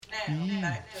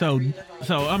So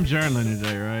I'm journaling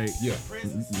today, right? Yeah.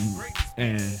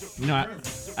 And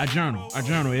I journal. I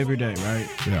journal every day, right?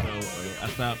 Yeah. So I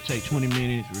stop, take 20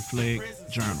 minutes,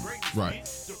 reflect, journal. Right.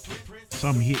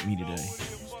 Something hit me today.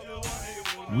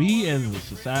 We as a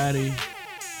society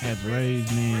have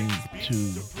raised men to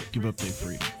give up their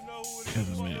freedom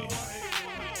as a man.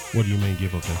 What do you mean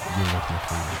give up their freedom?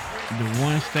 The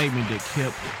one statement that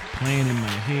kept playing in my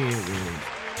head was,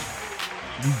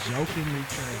 you jokingly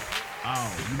say, oh,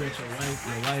 you let your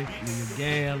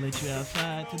gal let you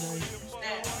outside today?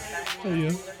 Oh,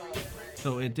 yeah.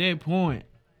 So at that point,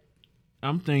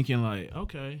 I'm thinking like,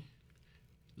 okay,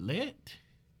 let.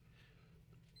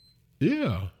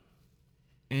 Yeah.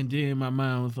 And then my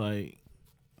mind was like,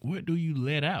 what do you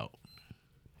let out?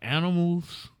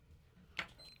 Animals?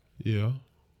 Yeah.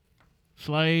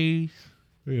 Slaves?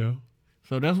 Yeah.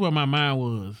 So that's where my mind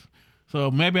was. So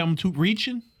maybe I'm too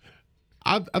reaching?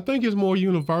 I think it's more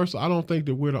universal. I don't think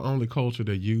that we're the only culture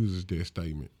that uses this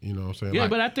statement. You know what I'm saying? Yeah,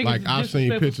 like, but I think like it's a I've seen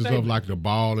disrespectful pictures statement. of like the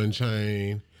ball and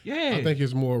chain. Yeah. I think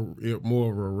it's more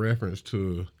of a reference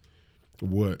to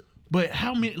what. But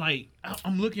how many, like,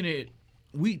 I'm looking at,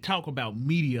 we talk about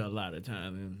media a lot of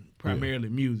times and primarily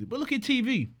music, but look at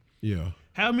TV. Yeah.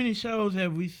 How many shows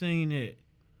have we seen that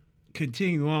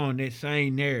continue on that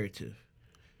same narrative?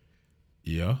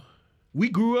 Yeah. We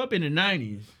grew up in the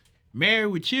 90s. Married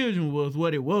with Children was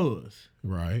what it was.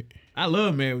 Right. I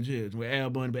love Married with Children with Al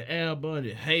Bundy, but Al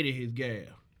Bundy hated his gal.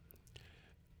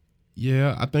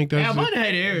 Yeah, I think that's Al Bundy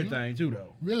hated everything too,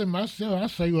 though. Really, myself, I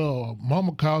say,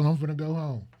 mama calls, I'm finna go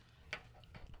home.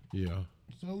 Yeah.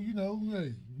 So,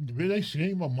 hey, really, she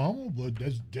ain't my mama, but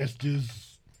that's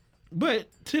just... But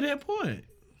to that point,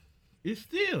 it's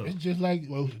still... It's just like,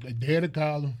 the daddy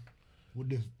call him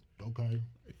with this, okay.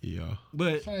 Yeah.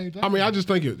 But, I mean, I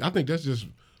think that's just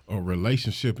a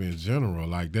relationship in general.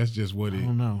 Like, that's just what it... I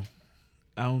don't know.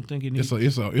 I don't think it needs...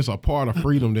 It's a part of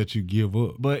freedom that you give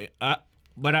up. But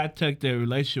I take the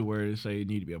relationship word and say it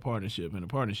need to be a partnership, and a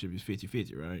partnership is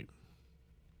 50-50, right?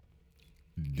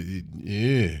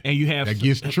 Yeah. And you have... That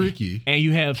gets tricky. And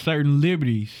you have certain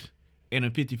liberties in a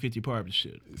 50-50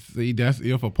 partnership. See, that's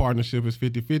if a partnership is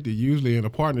 50-50. Usually in a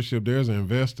partnership, there's an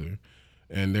investor.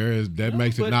 And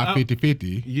makes it not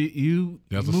 50-50.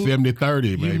 That's a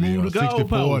 70-30 maybe, or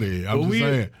 60-40. I'm just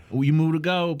saying. We move the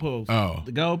goalpost. Oh.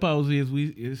 The goalpost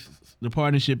is the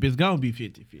partnership is going to be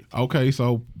 50-50. Okay,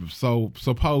 so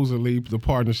supposedly the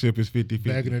partnership is 50-50.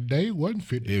 Back in the day, it wasn't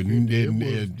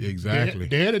 50-50. Exactly.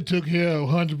 Daddy took care of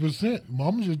 100%.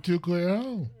 Mama just took care of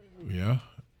home. Yeah.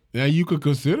 Now, you could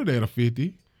consider that a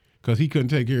 50 because he couldn't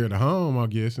take care of the home, I'm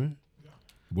guessing.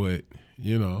 But,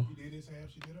 He did his half,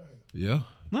 she did her half. Yeah.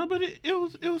 No, but it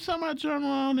was something I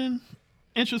journaled on and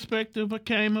introspective. I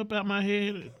came up out my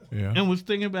head and was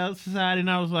thinking about society, and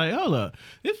I was like, hold up,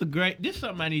 this is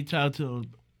something I need to talk to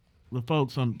the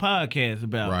folks on the podcast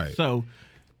about. Right. So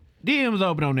DM's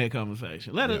open on that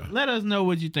conversation. Let us know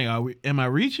what you think. Am I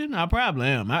reaching? I probably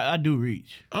am. I do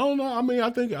reach. I don't know. I mean, I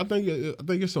think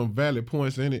it's some valid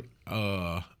points in it.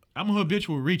 I'm a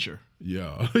habitual reacher.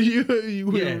 Yeah. you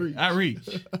will reach. I reach.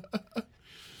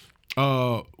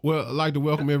 Well, I'd like to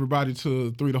welcome everybody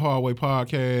to Three the Hard Way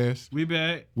podcast. We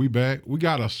back. We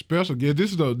got a special guest.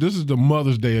 This is the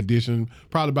Mother's Day edition.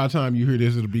 Probably by the time you hear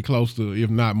this, it'll be close to, if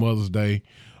not Mother's Day.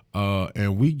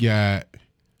 And we got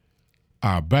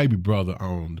our baby brother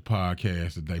on the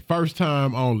podcast today. First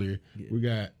time only. Yeah. We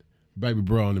got baby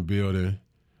bro in the building.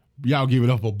 Y'all give it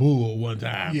up for Bull one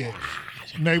time. Yeah.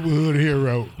 Neighborhood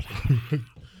hero.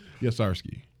 Yes,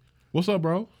 Sirski. What's up,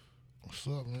 bro? What's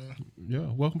up, man?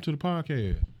 Yeah, welcome to the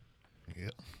podcast.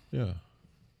 Yeah.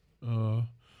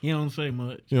 He don't say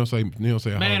much. He don't say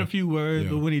man a few words,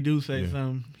 but when he do say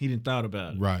something, he didn't thought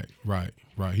about it. Right.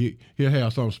 He'll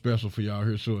have something special for y'all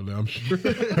here shortly, I'm sure.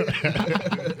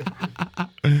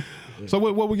 So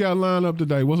what we got lined up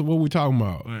today? What we talking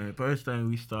about? Man, first thing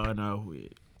we starting off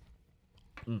with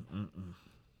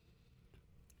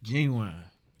Ginuwine.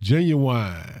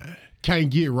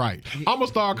 Can't get right. I'm going to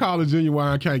start calling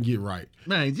Ginuwine Can't Get Right.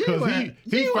 Man, Ginuwine.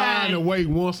 He find a way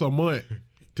once a month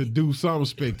to do something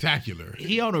spectacular.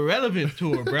 He on a relevance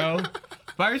tour, bro.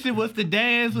 First it was the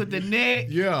dance with the neck.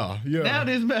 Yeah. Now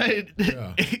this man,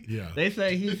 they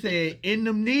say he said, in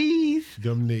them knees.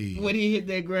 Them knees. When he hit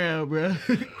that ground, bro.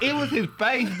 It was his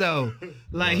face, though.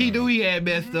 Like, he knew he had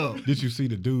messed up. Did you see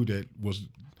the dude that was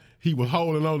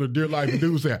holding on to dear life and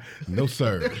dude said, no,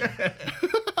 sir.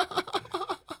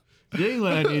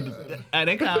 Ginuwine need.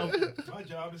 They call. My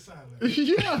job is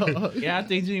silent. Yeah, I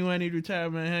think Ginuwine need to retire,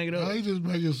 man. Hang it up. He just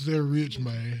make himself rich,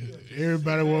 man.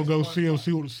 Everybody want to go see him,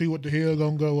 see what the hell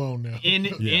gonna go on now.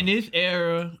 In this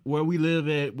era where we live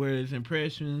at, where it's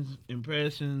impressions,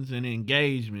 and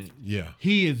engagement. Yeah,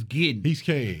 he is getting. He's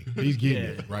king. He's getting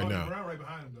it right Bobby now. Brown right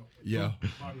behind him, though. Yeah,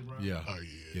 Bobby Brown. yeah. Oh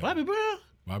yeah. Bobby Brown.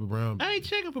 Bobby Brown. I ain't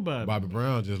checking for Bobby. Bobby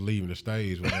Brown just leaving the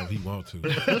stage whenever he want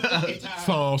to.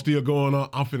 Song still going on.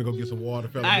 I'm finna go get some water,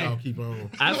 fellas. Hey, Y'all keep on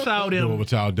I saw doing them.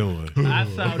 what y'all doing. I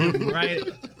saw them right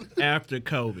after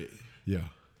COVID. Yeah.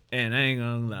 And I ain't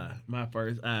gonna lie, my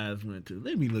first eyes went to,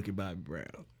 let me look at Bobby Brown.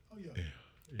 Oh, yeah.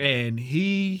 And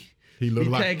he looked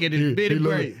like taking his bitty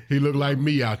break. He looked like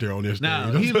me out there on this stage.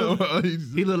 Nah, he looked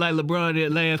like LeBron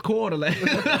that last quarter. Like,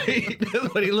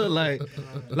 that's what he looked like.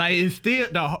 Like it's still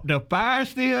the fire's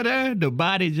still there. The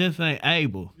body just ain't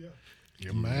able.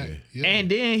 Yeah, man. Yeah. And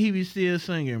then he was still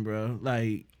singing, bro.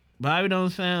 Like Bobby don't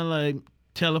sound like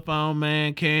Telephone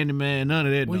Man, Candy Man, none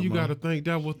of that. Well, no you more. got to think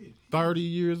that was 30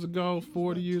 years ago,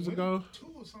 40 years ago.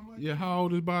 Yeah, how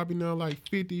old is Bobby now? Like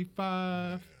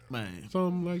 55, man,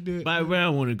 something like that. Bobby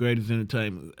Brown, one of the greatest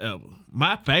entertainers ever.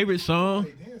 My favorite song.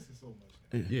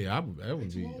 Yeah, that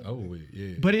would be over with.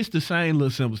 Yeah, But it's the same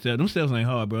little simple step. Them steps ain't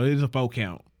hard, bro. It's a 4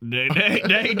 count. They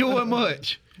ain't doing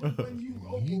much.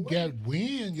 You got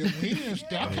wind, your wind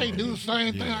step. I can't do the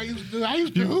same thing I used to do. I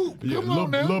used to hoop. Come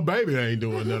on now. Little Baby ain't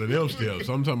doing none of them steps.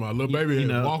 I'm talking about Little Baby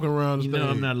walking around the You stage. know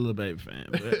I'm not a Little Baby fan.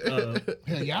 But,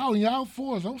 Hell, y'all in y'all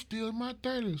 40s. I'm still in my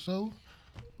 30s, so.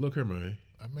 Look here, man.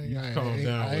 I mean,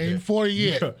 I ain't 40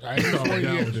 yet. I ain't 40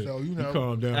 yet, so you know.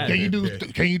 Calm down. Can you do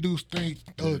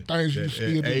things you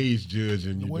still do? Age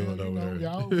judging you Well, doing you over know,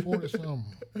 there. y'all 40 something.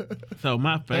 so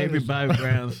my favorite Bobby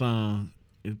Brown song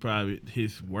is probably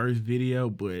his worst video,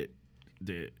 but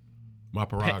My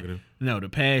prerogative. the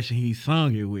passion he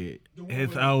sung it with.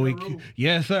 It's always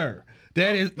yes, sir.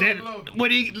 That is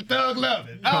what he Thug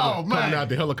Loving. Oh man, coming out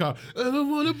the helicopter. I don't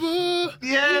wanna bug.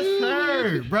 yes,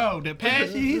 sir, bro. The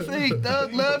passion he sing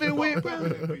Thug Loving with,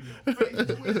 bro.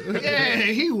 Yeah,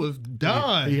 he was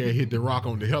done. He had hit the rock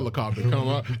on the helicopter. Come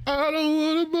out. I don't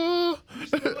wanna bug.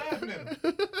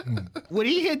 When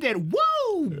he hit that,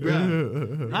 woo,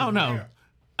 bro. I don't know.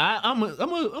 I'm a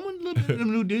little bit of a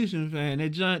New Edition fan. That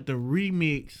joint, the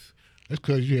remix. That's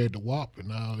because you had the WAP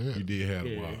and all that. You did have a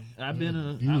Yeah, while. I've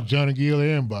been You was Johnny Gill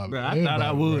and Bobby. bro. I thought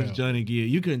I was Johnny Gill.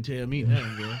 You couldn't tell me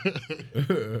nothing,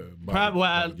 bro. Probably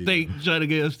why I think Johnny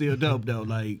Gill's still dope though.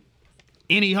 Like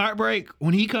any heartbreak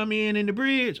when he come in the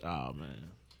bridge. Oh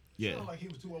man, yeah. Like he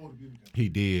was too old to be. He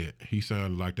did. He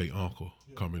sounded like their uncle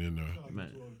coming in there.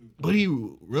 Man. But he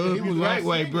rubbed you the right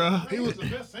way, bro. He was the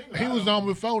best singer. He was on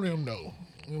before them, though.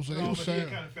 You know what I'm saying? He was saying.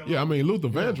 Yeah, I mean, Luther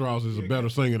Vandross is a better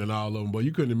singer than all of them, but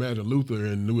you couldn't imagine Luther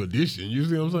in New Edition. You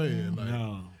see what I'm saying? Like,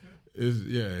 No,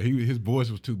 his voice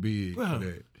was too big Bro. for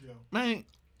that. man,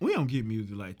 we don't get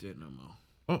music like that no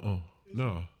more,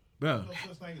 No. bro. No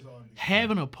such thing as R&B.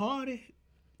 Having a party,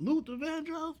 Luther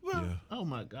Vandross, bro. Yeah. Oh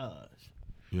my gosh,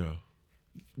 Yeah.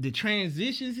 the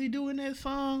transitions he do in that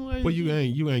song. Like, But you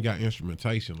ain't got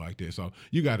instrumentation like that. So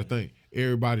you got to think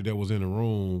everybody that was in the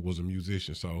room was a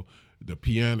musician. So the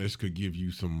pianist could give you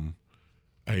some,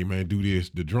 hey man, do this.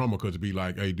 The drummer could be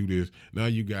like, hey, do this. Now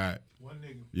you got One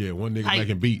nigga. one nigga Hey.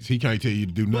 making beats. He can't tell you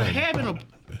to do but nothing. having a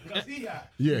Because he high.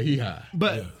 Yeah, he high.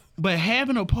 but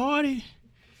having a party,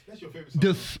 That's your favorite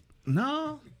song.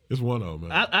 no. It's one of them,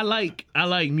 man. I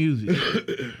like music,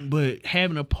 but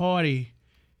having a party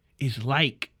is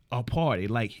like a party.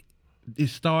 Like it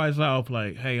starts off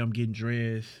like, hey, I'm getting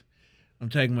dressed, I'm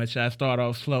taking my shot. Start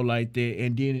off slow like that,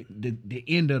 and then the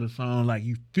end of the song, like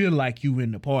you feel like you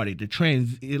in the party.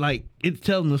 Like it's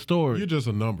telling the story. You're just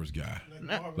a numbers guy.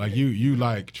 Like you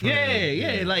like trans.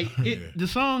 Yeah. Like the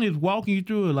song is walking you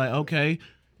through it. Like okay.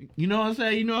 You know what I'm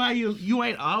saying? You know how you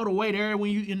ain't all the way there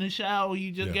when you in the shower.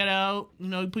 You just get out. You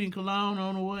know, you putting cologne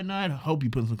on or whatnot. I hope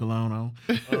you put some cologne on.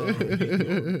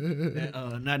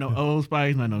 Not no Old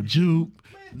Spice, not no Juke,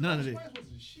 none of that.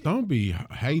 Don't be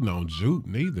hating on Juke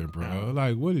neither, bro.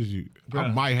 Like, what is you? I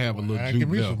might have a little I Juke give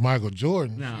me left. some Michael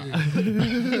Jordan. Nah.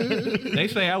 Shit. They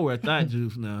say I wear thought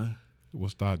juice now.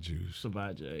 What's that juice?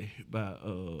 Savage by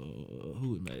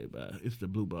who is made by? It's the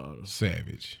blue bottle.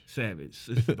 Savage. Savage.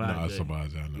 It's Savage. Nah,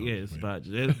 Savage, I know. Yeah, it's Man.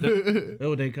 Savage. That's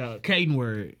what they call it. Caden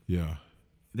word. Yeah.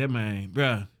 That man,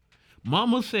 bruh.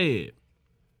 Mama said,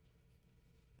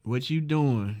 what you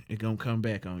doing is gonna come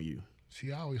back on you.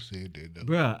 She always said that, though.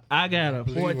 Bruh, I got a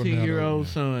Believe it or not, 14-year-old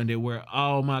man. son that wear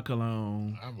all my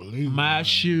cologne, I believe it, my man.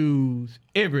 shoes,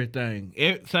 everything.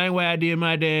 Same way I did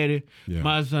my daddy, Yeah.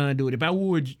 my son do it. If I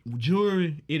wore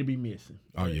jewelry, it'd be missing.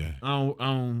 Oh, yeah.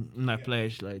 I'm not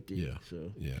flash like this. Yeah.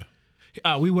 So Yeah.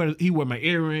 He wore my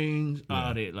earrings,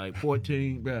 all that, like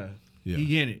 14, bro. Yeah.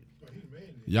 He in it.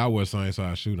 Y'all wear same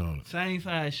size shoe on it. Same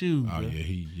size shoes. Oh, bro.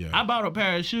 yeah. I bought a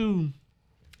pair of shoes,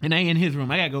 and they in his room.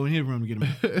 I gotta go in his room to get them.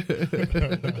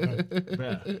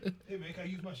 Hey man, can I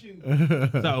use my shoes?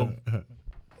 So,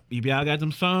 if y'all got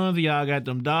them sons or y'all got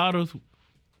them daughters,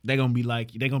 they gonna be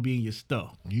in your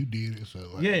stuff. You did it, so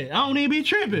like, Yeah, I don't even be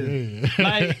tripping. Yeah.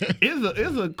 Like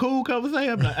it's a cool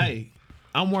conversation. I'm like, hey,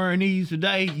 I'm wearing these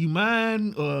today. You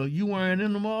mine or you wearing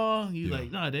them tomorrow? You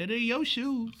like, nah, they're your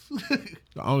shoes.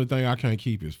 The only thing I can't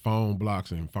keep is phone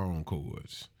blocks and phone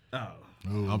cords. Oh.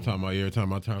 I'm talking about every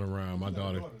time I turn around, my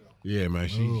daughter. Yeah, man,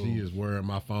 she is wearing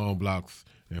my phone blocks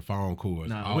and phone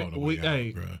cords all the way out,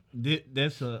 hey, bro.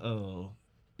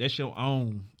 That's your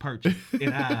own purchase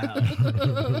in our house.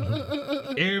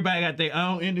 Everybody got their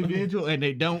own individual and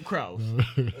they don't cross.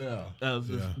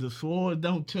 The swords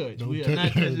don't touch. We are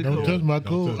not touching don't touch my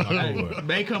cord.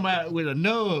 They come out with a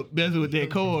nub messing with their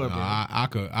cord. I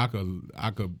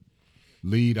could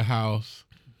leave the house,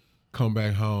 come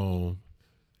back home,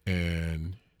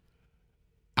 and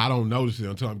I don't notice it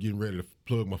until I'm getting ready to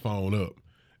plug my phone up,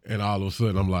 and all of a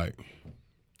sudden I'm like,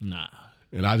 nah.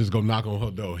 And I just go knock on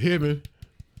her door. Heaven,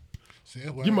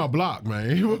 give my block,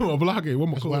 man. Where my block at? Where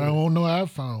my That's cord? why I don't know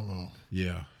iPhone on.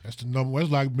 Yeah. That's the number.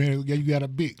 It's like, man, you got a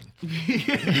big. Any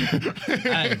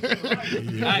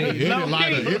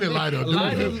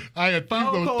lighter.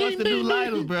 Phone cords to do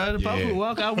lighters, bro. The folks will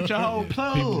walk out with your whole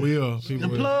plug. People will. The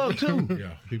plug too.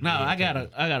 Yeah. No, I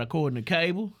got a cord in the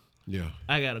cable. Yeah.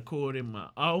 I got a cord in my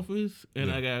office,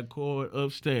 and I got a cord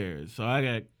upstairs. So I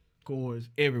got cords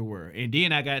everywhere. And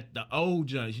then I got the old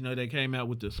joints. You know, they came out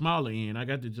with the smaller end. I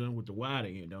got the joint with the wider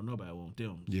end. Don't nobody want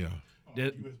them. Yeah.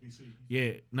 USB-C.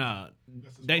 Yeah, nah.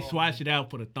 They swatched it out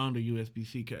for the Thunder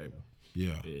USB-C cable.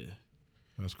 Yeah. Yeah.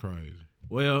 That's crazy.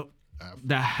 Well,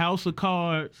 the house of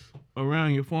cards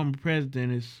around your former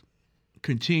president is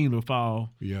continuing to fall.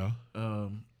 Yeah.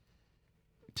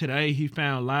 Today he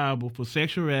found liable for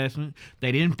sexual harassment.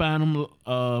 They didn't find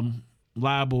him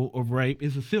liable of rape.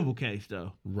 It's a civil case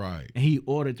though. Right. And he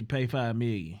ordered to pay $5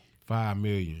 million. $5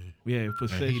 million. Yeah, for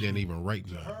and sexual. he didn't even rape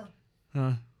her.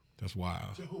 Huh? That's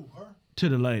wild. To who? Her? To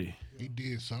the lady. He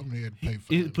did something. He had to pay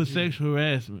for It's for sexual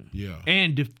harassment. Yeah.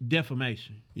 And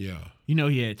defamation. Yeah. You know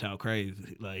he had to talk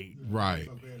crazy. Like, right.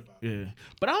 Yeah.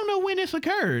 But I don't know when this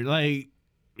occurred. Like,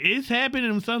 it's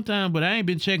happening sometime, but I ain't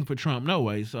been checking for Trump no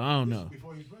way, so I don't know.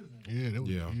 Before he was president. Yeah, that was,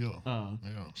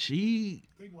 She.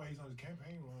 I think why he's on his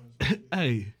campaign run.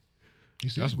 Hey. He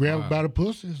said grab by the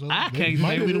pussy. So I can't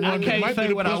say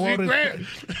what I want to say.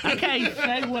 I can't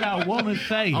say what I want to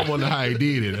say. I wonder how he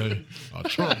did it. A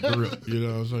Trump grip. You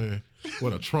know what I'm saying?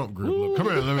 What a Trump grip look. Come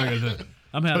here, let me get that.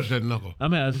 Touch that knuckle.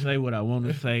 I'm going to say what I want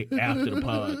to say after the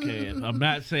podcast. I'm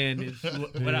not saying this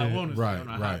what I want to say on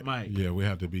a hot mic. Yeah, we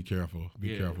have to be careful.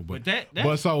 Be careful. But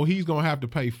so he's going to have to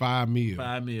pay $5 million.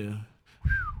 $5 million.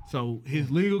 So his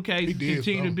legal case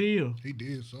continue to build. He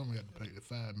did something. He had to pay the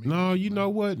 $5 million. No, you know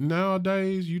what?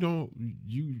 Nowadays, you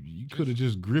could have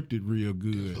just gripped it real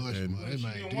good.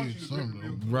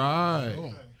 Right.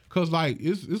 Because, like,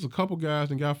 it's a couple guys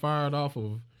that got fired off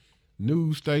of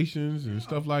news stations and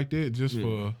stuff like that just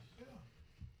for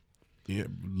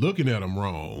looking at them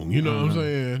wrong. You know what I'm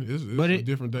saying? It's a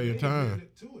different day and time.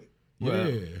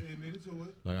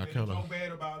 Like, I kind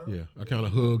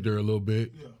of hugged her a little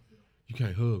bit. Yeah. You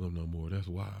can't hug them no more. That's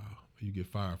wild. You get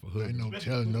fired for hugging. Ain't no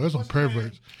telling. There's some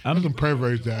perverts. There's some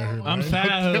perverts out here. I'm side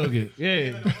hugging.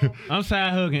 Yeah. I'm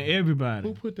side hugging everybody.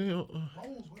 Who put that on? Rose,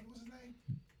 what was his name?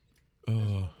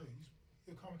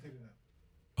 He's a commentator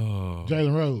now.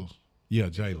 Jalen Rose. Yeah,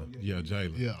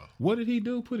 Jalen. Yeah. What did he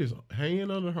do? Put his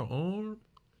hand under her arm?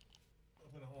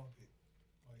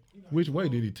 Which way?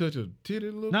 Did he touch her titty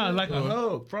a little bit? No, like a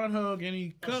hug. Front hug, and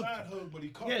he cupped. A side hug, but he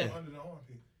caught her under the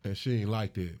armpit. And she ain't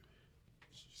like that.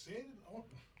 She said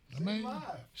it live.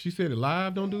 She said it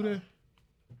live. Don't do that.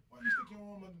 Why you stick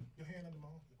your hand under my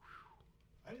armpit?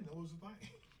 I didn't know it was a thing.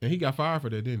 And he got fired for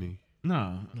that, didn't he?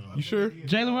 No. You sure?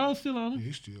 Jalen Rose still on him? Yeah,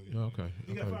 he's still. Okay.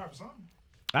 He got fired for something.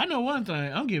 I know one thing.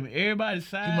 I'm giving everybody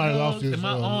side hugs and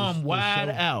my arm wide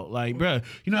out. Like, bro,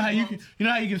 you know how you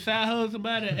can side hug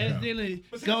somebody and accidentally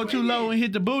go too low and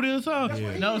hit the booty or something?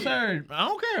 Yeah. No, sir. I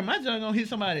don't care. My junk gonna hit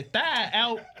somebody's thigh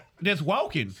out that's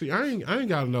walking. See, I ain't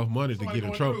got enough money to get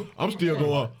in trouble. I'm still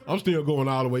going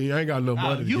all the way. I ain't got enough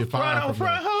money to get fired. You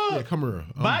front hug? Yeah, come here.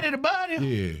 Body to body?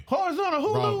 Yeah. Horizontal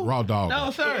Hulu? Raw dog.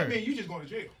 No, sir. I mean, you just going to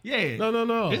jail. Yeah.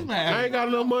 No. I ain't got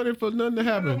enough money for nothing to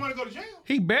happen. You don't want to go to jail?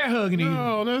 He bear hugging you.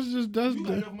 No, that's You got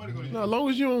enough money to go to jail. No, as long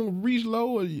as you don't reach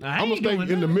low, I'm gonna stay going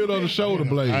in the middle of the shoulder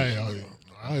blade.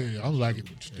 I I'm like it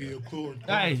still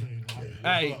quarantine.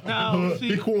 Hey, no, see,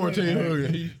 He quarantine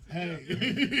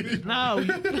hugging. no,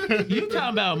 you talking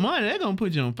about money? They're gonna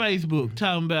put you on Facebook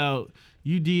talking about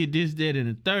you did this, that, and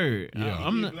the third. Yeah.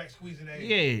 I'm not. Black squeezing that.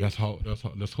 Yeah, That's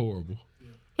horrible.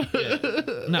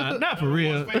 nah, not for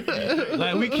real.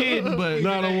 Like we kidding, but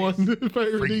Not on one favorite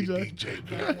Freaky DJ. DJ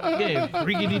Black. yeah,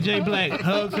 Freaky DJ Black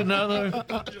hugs another.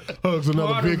 Hugs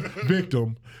another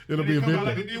victim. It'll be a Come out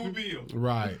like victim. the deal with Bill.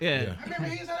 Right. Yeah, I remember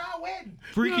he's at our wedding.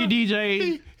 Freaky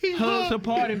DJ hugs a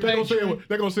party They're patron.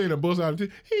 gonna say it and bust out the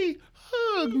tears. He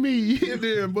hugged me and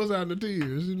then bust out the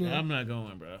tears. You know? I'm not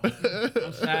going, bro.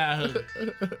 I'm side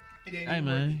hug. Hey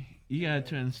man, you gotta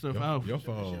turn stuff off. Your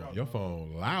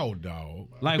phone loud, dog.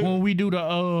 Like when we do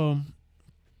the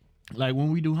like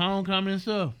when we do homecoming and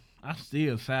stuff, I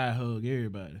still side hug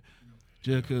everybody.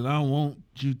 Just cause I don't want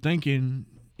you thinking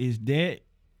it's that,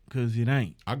 cause it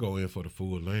ain't. I go in for the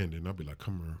full landing. I'll be like,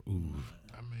 come on, ooh.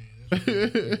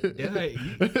 That's like,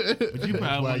 but you probably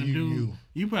why want to you- do.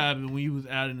 You probably when you was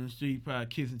out in the street, probably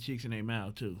kissing chicks in their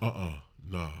mouth too.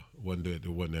 Nah, wasn't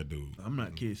that dude. I'm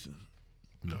not kissing.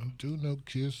 No, Do no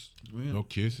kiss. Real. no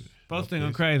kissing. First thing no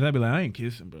I'm kissing. crazy, I be like, I ain't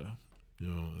kissing, bro. You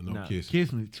know, no Nah, kissing.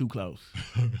 Kissing me too close.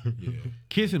 Yeah,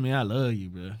 Kissing me, I love you,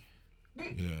 bro.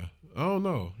 yeah. I don't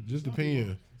know. Just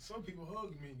depends. Some people hug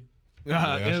me.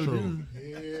 That's true.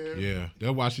 Yeah. Yeah,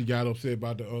 that's why she got upset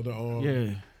about the other arm.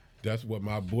 Yeah. That's what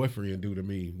my boyfriend do to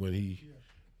me when he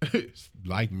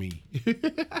like me.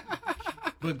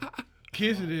 But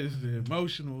kissing is the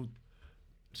emotional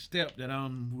step that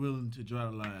I'm willing to draw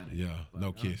the line at. Yeah,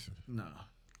 no kissing. Nah.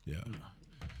 Yeah.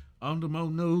 On the Mo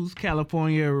News,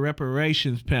 California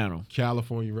reparations panel.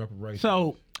 California reparations.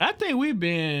 So I think we've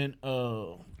been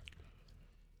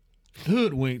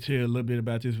hoodwinked here a little bit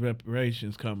about this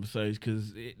reparations conversation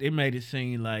because it made it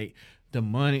seem like the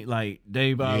money, like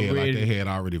they've already, yeah, like they had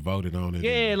already voted on it.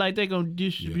 yeah, like they gonna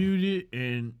distribute it,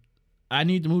 and I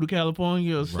need to move to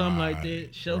California or something like Right,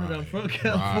 that. Show that I'm right, from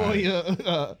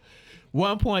California.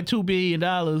 $1.2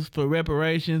 billion for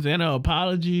reparations and an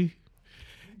apology.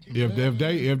 If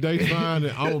they sign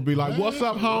it, I'm gonna be like, "What's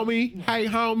up, homie? Hey,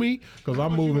 homie," because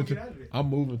I'm moving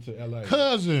to LA.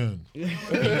 Cousin.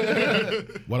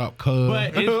 What up, cuz?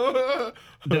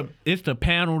 But it's the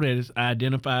panel that has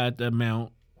identified the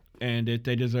amount and that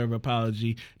they deserve an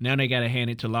apology. Now they got to hand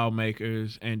it to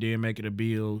lawmakers and then make it a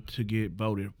bill to get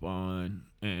voted on.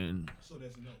 And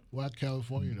Why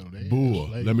California though? They Bull,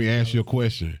 let me ask you a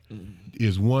question: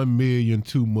 Is 1 million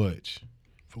too much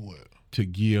For what? to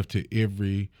give to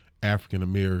every African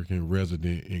American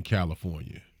resident in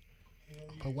California?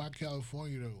 But why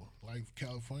California though? Like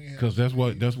California. has Because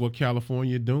that's what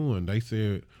California doing. They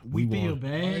said we feel want,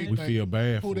 bad. we feel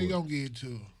bad Who for they it. gonna get it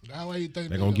to? How you think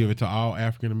They're gonna give it to all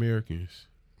African Americans,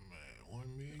 1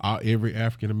 million? every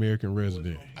African American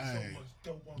resident. Hey,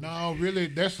 no, really,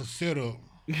 that's a setup.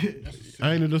 That's a setup.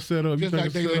 Ain't it a setup? You Just think like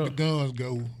it's they set let the up? guns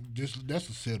go. Just that's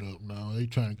a setup. No, they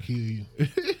trying to kill you.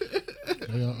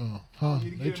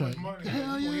 They trying.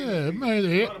 Hell yeah,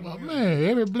 man,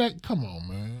 every black. Come on,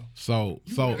 man. So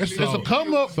It's a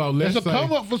come up. So let's it's a say,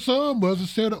 come up for some, but it's a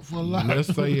setup for a lot.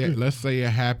 let's say it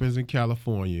happens in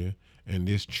California and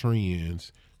this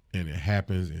trends and it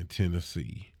happens in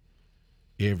Tennessee.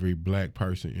 Every black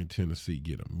person in Tennessee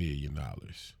get $1 million.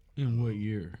 In what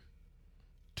year?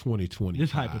 2025.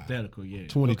 This hypothetical, yeah.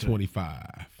 2025.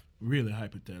 Okay. Really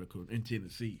hypothetical in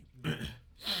Tennessee.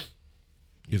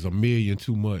 Is $1 million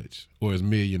too much, or is $1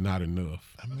 million not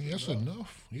enough? I mean, that's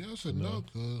enough. Yeah, that's enough.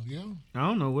 Yeah. I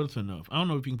don't know what's enough. I don't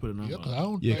know if you can put a number Yeah, 'cause I on it.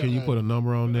 don't Yeah, think can you put a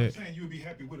number on I'm that? saying you would be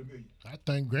happy with $1 million. I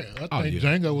think Oh, yeah.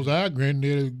 Django was our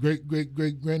granddaddy, great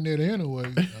granddaddy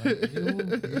anyway.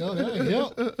 That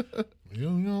help. You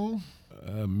know.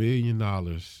 $1 million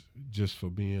just for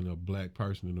being a black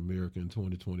person in America in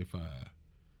 2025.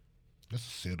 That's a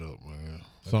setup, man.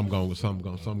 Some gonna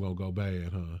go bad,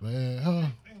 huh? Man, huh? I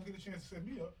ain't gonna get a chance to set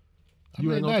me up.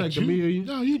 You ain't gonna not take $1 million?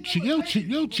 No, your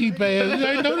cheap ass.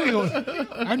 I know they gonna.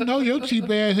 I know your cheap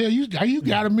ass. Here, you got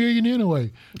 $1 million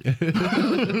anyway.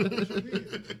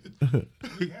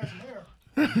 We have some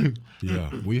air. Yeah,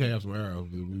 we have some arrows.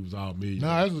 We was all million.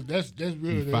 No, that's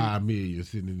really We 5 million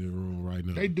sitting in the room right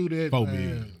now. They do that. 4 man.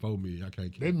 million. 4 million. I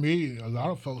can't That keep. million. A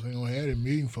lot of folks ain't gonna have that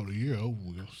million for the year over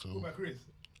with. What So, about Chris?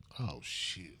 oh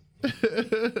shit. He did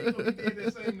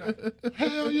that same night.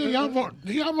 Hell yeah,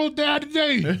 he almost died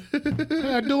today.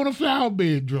 Doing a flower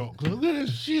bed drunk. Look at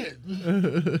this shit.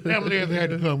 Family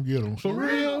had to come get him. For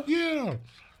real? Yeah.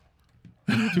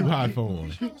 Too hot for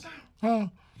him. Huh?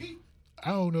 I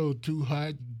don't know, too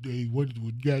hot. They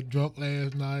got drunk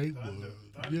last night.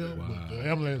 But Yeah, but the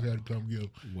ambulance had to come get him.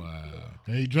 Wow.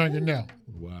 And he drinking now.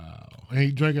 Wow. And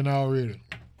he drinking already.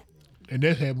 And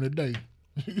that's happening today.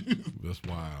 That's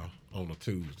wild. On a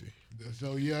Tuesday.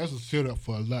 So yeah, that's a setup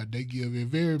for a lot. They give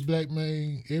if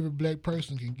every black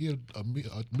person can get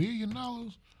 $1 million. Ain't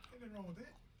nothing wrong with that.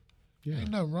 Yeah.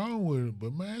 Ain't nothing wrong with it.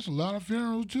 But man, it's a lot of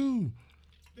funerals too.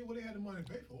 Then they had the money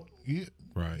to pay for it. Yeah.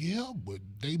 Right. Yeah, but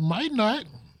they might not.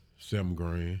 $7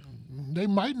 grand. They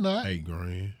might not. $8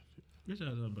 grand. What y'all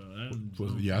talking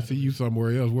about? Yeah, I see you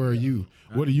somewhere else. Where are you?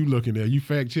 What are you looking at? You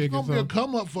fact checking It's gonna be a something?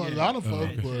 come up for a lot of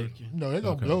folks, but they're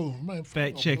gonna blow. Man,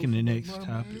 Fact checking the next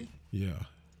topic. Yeah.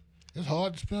 It's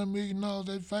hard to spend $1 million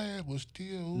that fast, but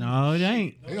still. No, it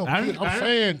ain't. They don't I'm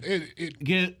saying it.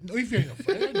 Get No, if you ain't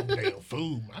afraid, no damn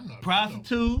food. I'm not.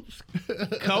 prostitutes,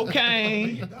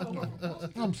 cocaine.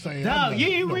 I'm saying. Dog, you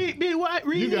ain't read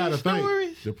You gotta these stories?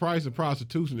 think the price of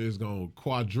prostitution is gonna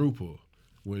quadruple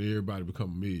when everybody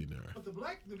become a millionaire. But the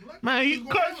black Man, you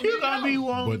gonna be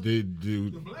one. But they do.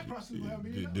 The black prostitute have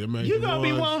me. You gonna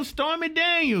be one Stormy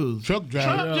Daniels. Truck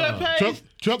drivers. Trump just paid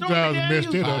Truck Stormy drivers messed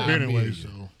it Daniels up $5 anyway. million. So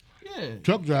Yeah.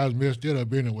 truck drivers messed it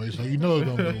up anyway. So you know it's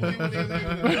gonna be one.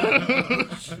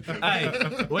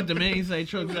 Hey, what the man say?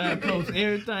 Truck driver post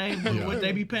everything. But what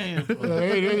they be paying for?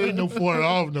 There ain't no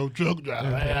 $40 no truck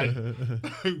driver.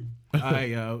 All right,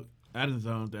 y'all. I done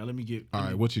zoned out. Let me get. All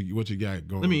right, what you got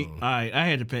going Let me. on? All right, I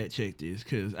had to fact check this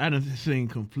because I done seen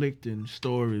conflicting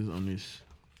stories on this.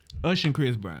 Usher and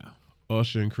Chris Brown.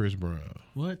 Usher and Chris Brown.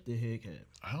 What the heck happened?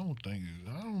 I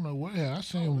don't know what happened. I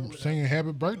seen him singing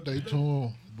happy birthday to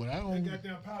him, but I don't.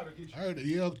 Goddamn powder get you. I heard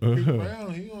that, Chris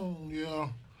Brown,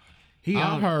 he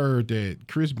on, I heard that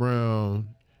Chris Brown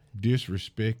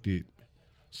disrespected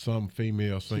some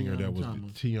female singer that was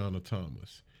Tiana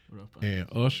Thomas. And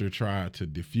Usher tried to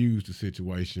diffuse the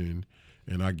situation,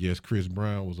 and I guess Chris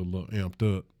Brown was a little amped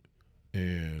up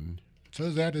and So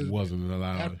is that wasn't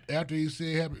allowed. after he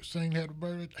said sing happy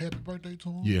birthday to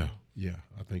him? Yeah,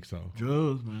 I think so.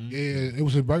 Drugs, man. Yeah, it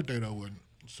was his birthday though, wasn't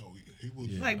it? So he was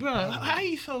Like, bro, how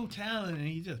he so talented and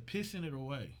he just pissing it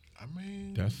away? I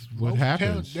mean, That's what most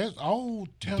happens. That's all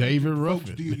talented David folks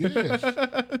Ruffin. did,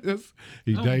 yes.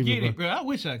 He I don't get it, bro. I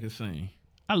wish I could sing.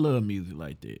 I love music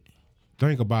like that.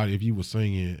 Think about it, if you were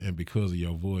singing and because of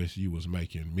your voice you was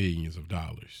making millions of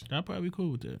dollars. I'd probably be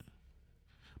cool with that.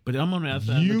 But I'm on the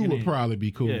outside. You looking would in. probably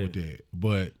be cool Yeah. with that.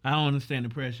 But I don't understand the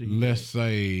pressure. let's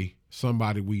say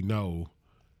somebody we know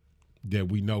that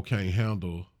we know can't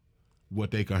handle what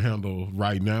they can handle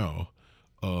right now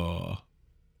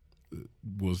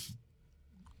was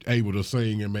able to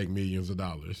sing and make millions of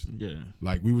dollars. Yeah.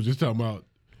 Like we were just talking about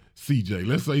CJ.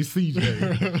 Let's say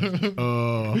CJ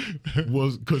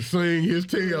could sing his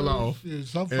tail off Yeah,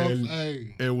 some folks,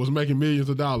 hey, and was making millions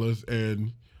of dollars,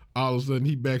 and all of a sudden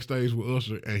he backstage with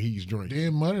Usher and he's drinking.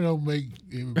 then money don't make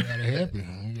everybody happy.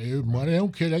 Money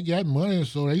don't care. They got money,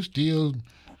 so they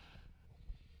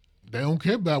don't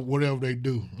care about whatever they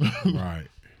do. Right.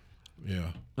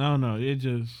 Yeah. I don't know. It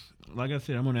just, like I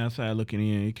said, I'm on the outside looking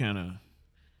in. It kind of,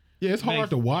 Yeah, it's hard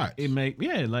to watch.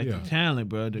 the talent,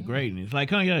 bro, the greatness. Like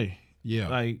Kanye. Yeah.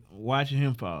 Like watching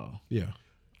him fall. Yeah.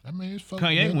 I mean, it's folks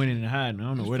Kanye went in the hiding. I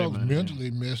don't know where folks they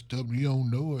mentally messed up. You don't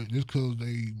know it just because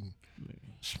they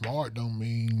smart. Don't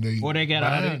mean they Or they got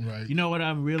out mind of right. You know what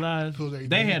I realized? 'Cause They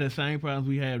they- had the same problems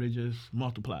we have. They just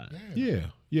multiplied. Yeah.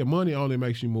 Yeah. Money only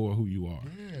makes you more who you are.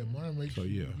 Yeah, money makes So,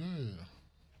 you yeah. good.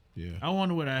 Yeah. I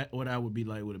wonder what I would be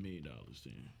like with $1 million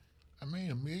then. I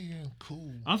mean, $1 million,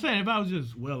 cool. I'm saying if I was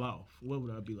just well off, what would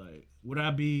I be like? Would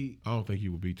I be? I don't think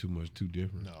you would be too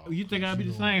different. No, You think I'd be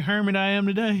the don't- same hermit I am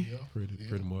today? Yeah,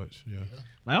 Pretty much. Yeah.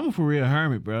 Like I'm a for real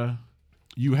hermit, bro.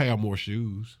 You have more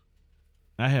shoes.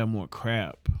 I have more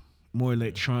crap, more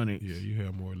electronics. Yeah. You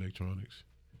have more electronics.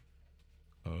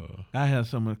 I have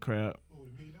some of the crap.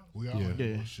 we all have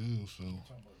Yeah. more shoes, so.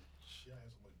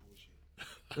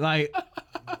 Like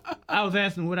I was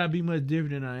asking, would I be much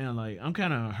different than I am? Like I'm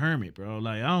kind of a hermit, bro.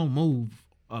 Like I don't move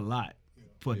a lot.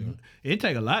 It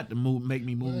take a lot to make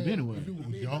me move anyway. If you was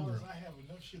younger, I have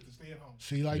enough shit to stay at home.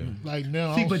 see, like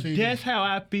now, See, I don't but see that's how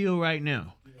I feel right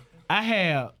now. I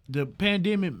have the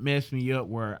pandemic messed me up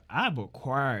where I've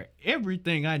acquired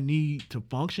everything I need to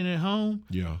function at home.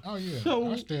 Yeah. Oh yeah,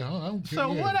 So- I stay at home. I don't care.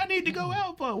 So yeah. what I need to go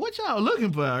out for? What y'all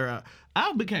looking for?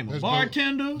 I became a Let's go.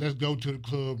 bartender, Let's go to the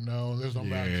club now. Let's go out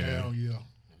of Yeah. town. Yeah.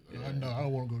 I know. I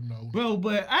don't want to go no. bro.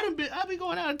 But I been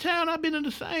going out of town. I've been in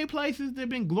the same places that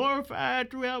been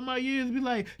glorified throughout my years. Be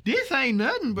like, this ain't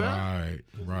nothing, bro.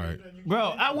 Right.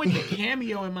 Bro, I went to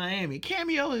Cameo in Miami.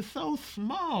 Cameo is so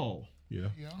small. Yeah.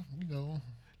 Yeah, you know.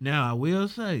 Now I will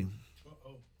say,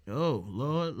 Oh,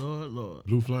 Lord.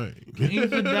 Blue Flame. King of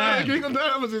Diamonds. King of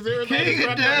Diamonds is everything. King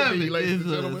of Diamonds ladies and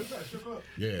is gentlemen.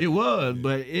 Yeah. It was,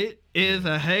 but it is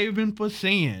a haven for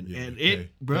sin. Yeah, And it,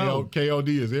 bro. KOD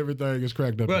is everything is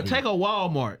cracked up. Bro, take a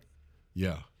Walmart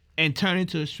Yeah. and turn it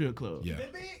into a strip club. Yeah.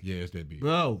 Yeah, it's that big.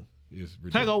 Bro, It's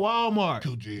take a Walmart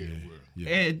Yeah.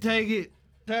 and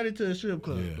turn it to a strip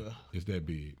club, Yeah. bro. It's that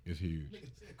big. It's huge.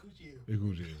 It's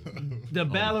Gucci. The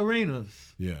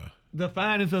ballerinas, Yeah. the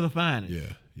finest of the finest.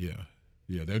 Yeah.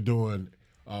 They're doing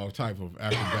all type of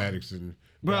acrobatics and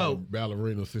Bro,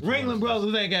 ballerina situations. Ringling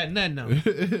Brothers ain't got nothing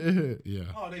on. Yeah.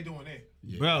 Oh, they doing that.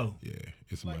 Yeah. Bro. Yeah.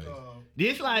 It's Like, amazing.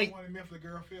 This like, one in Memphis, the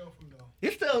girl fell from the.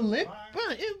 it's the Olympics. Bro,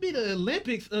 it would be the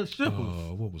Olympics of strippers.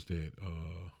 What was that?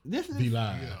 This is Be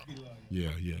Live. Yeah.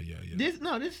 Yeah. This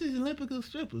is Olympic of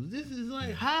strippers. This is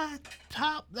like high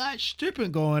top notch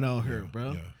stripping going on here,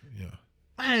 bro. Yeah.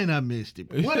 Man, I missed it.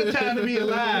 Bro. What a time to be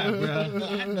alive, bro.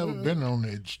 I never been on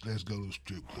that. Let's go to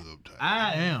strip club time.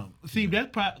 I am. See, that's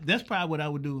probably what I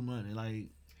would do with money. Like,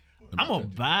 I'm a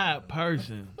vibe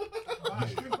person.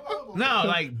 No,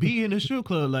 like be in a strip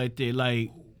club like that.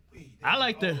 Like, I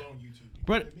like the,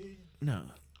 but no.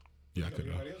 Yeah, I could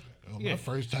have. My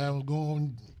first time was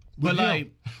going. But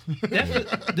like,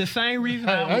 that's the same reason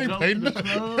I would go to the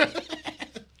club.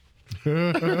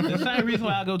 The same reason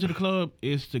why I go to the club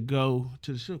is to go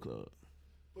to the strip club.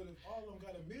 But if all of them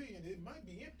got $1 million, it might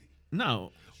be empty.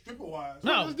 No. Stripper wise.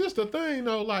 No. It's just the thing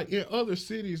though. Like in other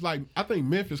cities, like I think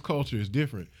Memphis culture is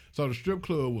different. So the strip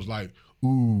club was like,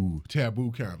 ooh,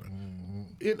 taboo kind of.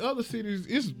 In other cities,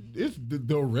 it's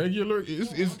the regular.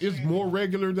 It's more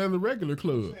regular than the regular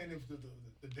club. I'm saying if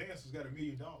the dancers got $1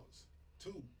 million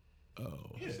too. Oh.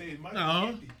 You say it might No. be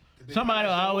empty. Somebody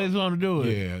will always want to do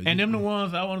it. Yeah, And them the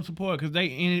ones I want to support because they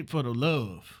in it for the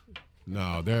love.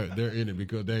 No, they're in it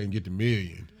because they didn't get the $1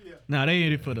 million. No, they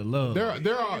in it for the love. There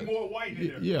are more white in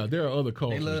there. yeah, there are other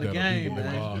cultures love the that game, are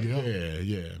man. people.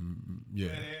 Yeah.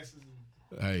 Fat asses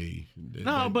and- Hey,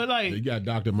 But like, you got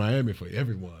Dr. Miami for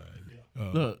everyone.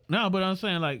 look, no, but I'm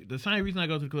saying like the same reason I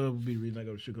go to the club would be the reason I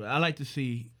go to the strip club. I like to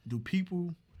see, do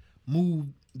people move?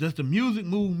 Does the music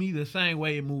move me the same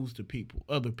way it moves to people,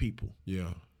 other people?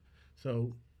 Yeah.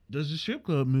 So does the strip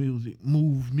club music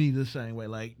move me the same way?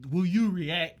 Like, will you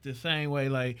react the same way?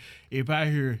 Like, if I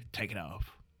hear "Take It Off,"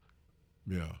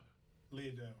 Yeah. Lay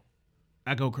it down.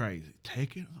 I go crazy.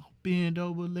 Take it off, bend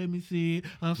over, let me see it.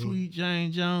 I'm Sweet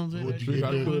Jane Jones. And Would that you shit. get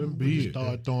I there, couldn't would be you it.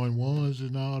 start throwing ones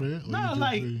and all that? Or No, you just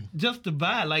like be- just the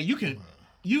vibe. Like you can,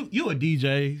 you a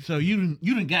DJ, so you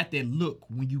done got that look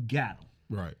when you got them.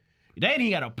 Right. They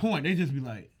ain't got a point. They just be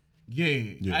like,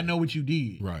 yeah, I know what you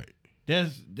did. Right.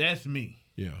 That's me.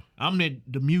 Yeah. I'm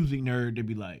the music nerd to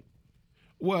be like,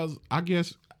 Well, I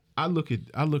guess I look at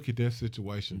that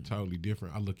situation totally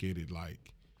different. I look at it like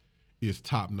it's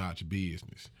top-notch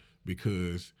business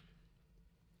because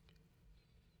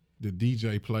the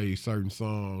DJ plays certain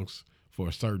songs for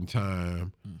a certain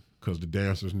time because the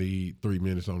dancers need 3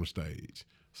 minutes on the stage.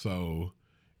 So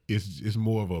it's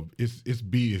more of it's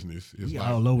business. It's we like,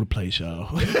 all over the place, y'all.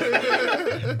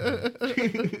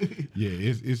 yeah,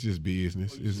 it's just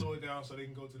business. Or you It's, slow it down so they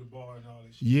can go to the bar and all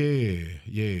that shit.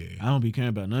 yeah. I don't be caring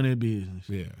about none of that business.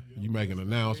 Yeah, you making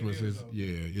announcements.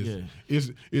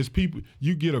 It It's people.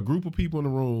 You get a group of people in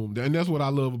the room, and that's what I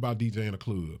love about DJing a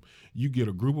club. You get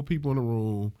a group of people in the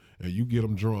room, and you get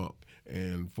them drunk,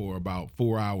 and for about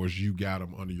 4 hours, you got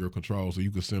them under your control, so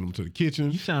you can send them to the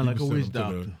kitchen. You sound like can a send witch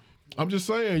them to doctor. I'm just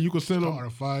saying, you can send them. Start a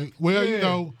fight. Well, Yeah. you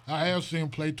know, I have seen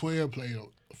play 12 play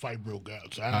a fight broke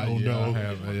out. So I don't Yeah, know. I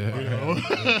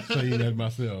have seen that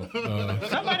myself.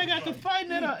 Somebody got to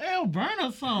fighting at a El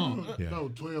Burner song. Yeah. No,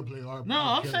 12 play hard. No,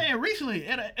 I'm saying recently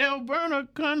at an El Burner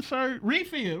concert,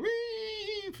 refill.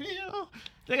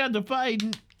 They got to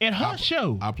fighting at her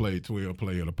show. I played 12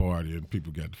 play at a party, and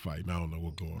people got to fight, and I don't know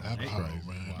what's going on. It's Alcohol, crazy.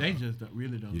 man. They just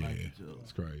really don't Yeah, like each other.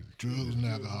 it's crazy. Drugs and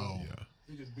alcohol. Yeah.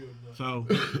 He just building up. So,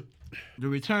 the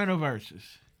return of Versus.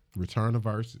 Return of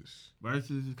Versus.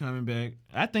 Versus is coming back.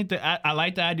 I think that I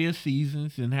like the idea of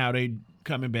seasons and how they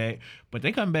coming back, but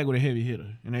they coming back with a heavy hitter,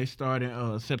 and they start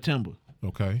in September.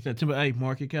 Okay. September 8th,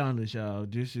 mark your calendars, y'all.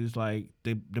 This is like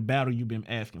the battle you've been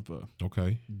asking for.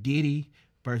 Okay. Diddy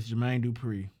versus Jermaine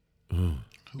Dupri Who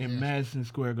in asking? Madison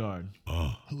Square Garden.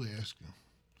 Who asking?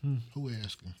 Who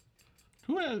asking?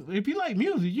 Who else? If you like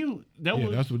music,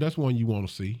 That's one you want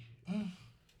to see.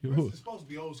 It's supposed to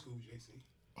be old school, JC.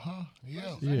 Huh?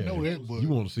 Yeah, Yeah. I know that, but You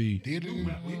want to see? Diddy,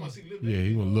 We want to see Lil Yeah, Baby.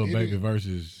 he want Lil Diddy. Baby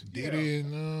versus. Diddy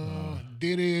and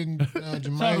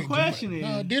Jermaine. So the question is-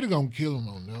 nah, Diddy gonna kill him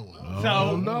on that one.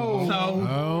 So no. So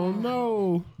Oh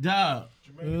no. dog,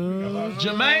 Jermaine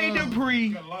Jermaine Dupri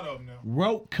Dupri got a lot of them now.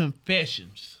 wrote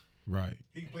Confessions. Right.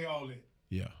 He can play all that.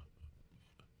 Yeah.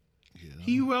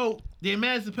 He wrote The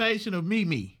Emancipation of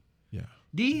Mimi. Yeah.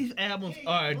 These albums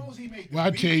are. Well,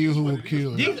 I tell you who will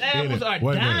kill These it. albums are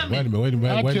Wait a diamond. minute.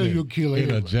 I'll tell you who kill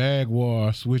In a it.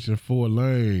 Jaguar switching 4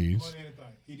 lanes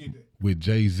He did that. with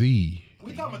Jay-Z.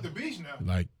 We talking about the beach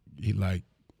now.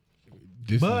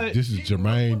 This is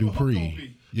Jermaine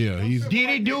Dupri. Yeah, he's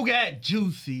Diddy do got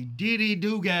Juicy. Diddy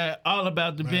do got All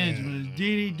About the Benjamins.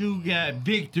 Diddy do got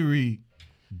Victory.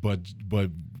 but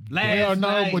Last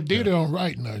night. But they don't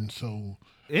write nothing, so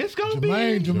It's gonna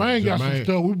Jermaine got some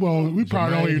stuff. We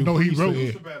probably don't even know he wrote.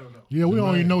 Yeah, we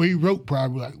don't even know he wrote.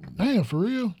 Probably like, damn, for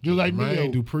real. Just like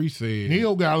Jermaine Neo. Dupri said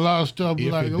Neo got a lot of stuff.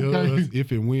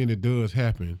 if and when it does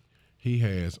happen, he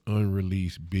has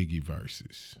unreleased Biggie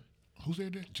verses. Who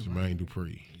said that? Jermaine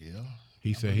Dupri. Yeah.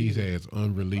 He said he has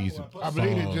unreleased I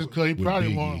believe it just because he with probably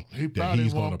Biggie want that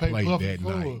he's want gonna to pay play Puffy that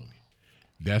for night. it.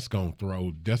 That's gonna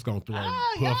throw Puffy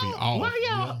off. Why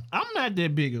y'all? I'm not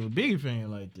that big of a Biggie fan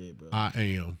like that, bro. I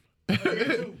am.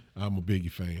 I'm a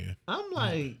Biggie fan. I'm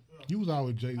like, You was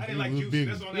always Jay-Z. I didn't like was Juicy. big.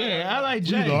 That's on yeah, I like We was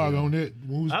Jay. arguing on that.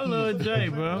 when we was I kids. love Jay,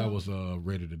 That bro. was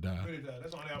Ready to Die.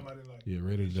 That's the only album I didn't like. Yeah,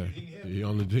 Ready to Die. He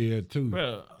only had 2.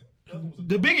 Bro,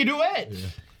 the Biggie duets.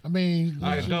 I mean,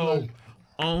 I it's go like-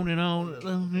 on and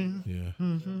on.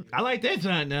 Yeah. I like that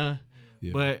joint now,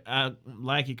 Yeah. but I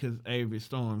like it because Avery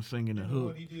Storm singing the What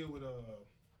hook. he did with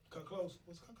Cut Close.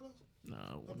 What's Cut Close?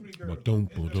 No, A Pretty Girl. But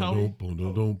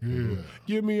don't. Yeah.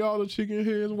 Give me all the chicken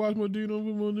heads. Watch my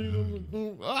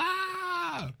Dino.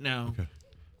 Ah! no, Okay.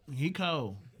 he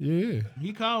cold. Yeah.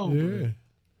 He cold. Yeah. bro.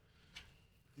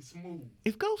 He's smooth.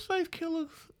 Is Ghostface Killer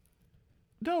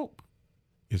dope?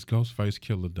 It's Ghostface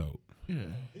Killer dope. Yeah,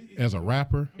 As a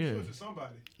rapper, yeah. For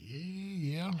somebody.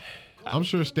 Yeah. I'm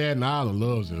sure Staten Island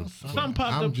loves him. Some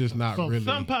popped I'm up. just not really.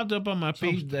 Some popped up on my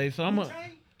feed today, so I'm gonna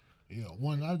Yeah,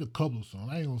 I had a couple of songs.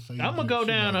 I ain't gonna say. I'ma go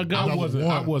down a I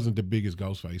Ghost. wasn't the biggest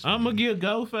Ghostface. I'm gonna fan. give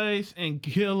Ghostface and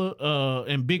Killer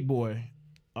and Big Boy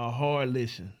a hard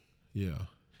listen. Yeah.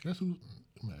 That's who.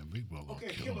 Man, Big Boy gonna Okay,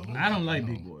 kill Killer him. I don't like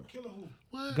Big Boy. Killer who?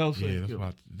 What? Ghostface Yeah, that's Killer.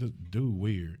 why this dude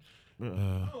weird. I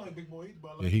don't like Big Boy either, but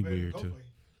I like Yeah, he him better than weird, too. Ghostface.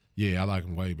 Yeah, I like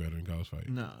him way better than Ghostface.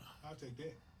 Nah, I'll take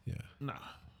that. Yeah. nah.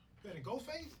 Better than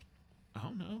Ghostface? I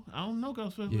don't know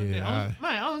Ghostface Yeah, like that.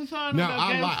 Man, only time I know Now,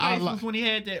 I about Ghostface like- was when he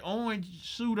had that orange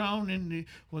suit on and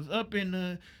was up in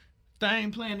the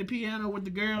thing playing the piano with the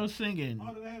girls singing.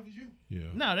 All that I have is you. Yeah.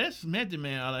 No, that's Method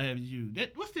Man. All I have is you.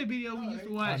 What's that video we used to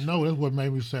I watch? know that's what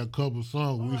made me say a couple of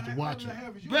songs. We used to All watch I it.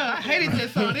 have is you. Bro, I hated that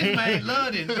song. This man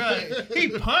loved it, bro. He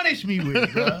punished me with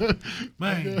it, bro.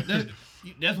 Man,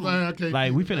 that's Man, I what, can't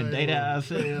like, we keep it finna down. date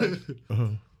ourselves. Uh-huh.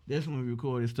 That's when we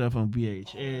recorded stuff on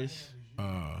VHS.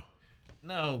 Uh,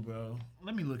 No, bro.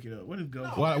 Let me look it up. What is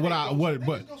Ghost? but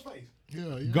Ghostface. Yeah,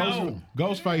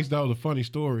 Ghostface though, the funny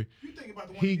story. You think about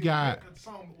the one He did got- the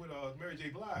song with Mary J.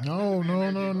 Blige. No.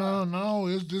 Mary J.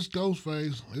 Blige. It's just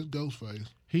Ghostface. It's Ghostface.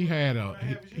 He had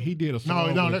he did a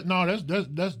song. No, with-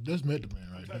 that's Method Man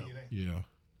right Tell there. you that. yeah.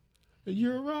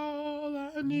 You're all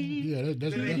I need. Yeah,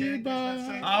 that's That ain't- Get that's not the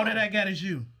by. same All that song. I got is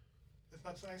you. That's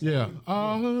not the same song.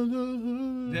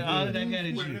 Yeah. All that I got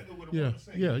is With you. a- with a Yeah. woman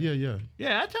singing. Yeah.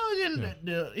 Yeah, I told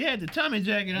you he had the tummy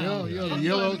jacket on. Yeah, He the was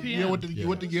yellow, playing the piano.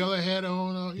 with the yellow hat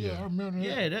on. Yeah, I remember that.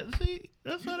 Yeah,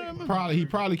 that's what I remember. He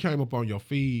probably came up on your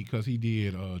feed because he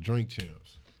did Drink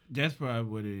Champs, That's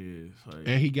probably what it is. Like,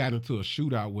 and he got into a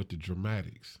shootout with the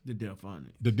Dramatics, the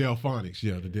Delphonics. the Delphonics.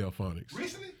 Yeah, the Delphonics.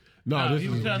 Recently? No, No, this he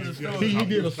is was telling the story. he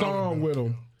did a song with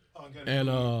him, Oh, got it.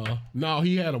 and no,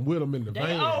 he had him with him in the They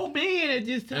van. old men at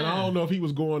this time. And I don't know if he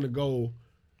was going to go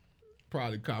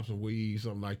probably cop some weed,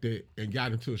 something like that, and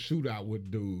got into a shootout with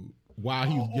dude while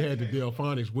he had the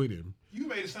Delphonics with him. You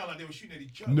made it sound like they were shooting at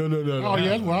each other. No. Oh, yeah,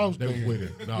 that's what I was They was thinking. with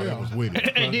it. No, that was with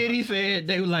it. And then he said,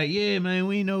 they were like, yeah, man,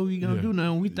 we know we gonna Yeah. do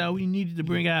nothing. We thought we needed to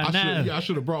bring our knives. I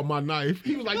should have brought my knife.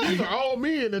 He was like, these are all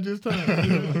men at this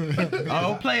time.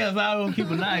 All players all gonna keep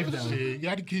a knife though. Yeah, you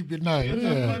got to keep your knife. I'm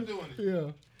Yeah. doing it. Yeah.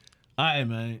 All right,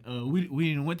 man.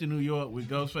 We went to New York with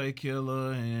Ghostface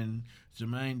Killer and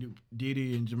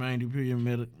Diddy and Jermaine Dupri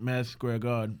in Madison Square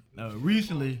Garden.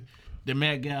 Recently, the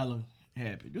Met Gala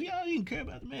happened. Do y'all even care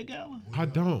about the Met Gala? I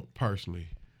don't personally.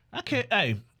 I can't.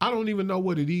 Hey, I don't even know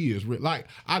what it is. Like,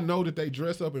 I know that they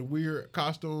dress up in weird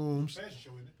costumes. Fashion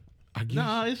show, isn't it? I guess.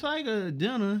 no, it's like a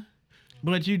dinner,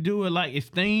 but you do it like it's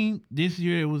themed. This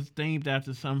year it was themed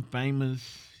after some famous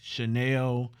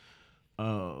Chanel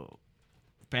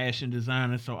fashion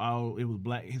designer. So it was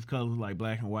black. His colors was like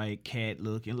black and white, cat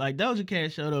looking. Like Doja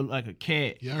Cat showed up like a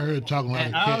cat. Yeah, I heard talking like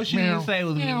And a cat. all she would say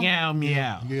was meow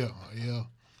meow. Yeah.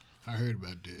 I heard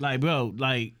about that. Like, bro,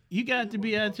 like you got to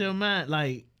be out your mind.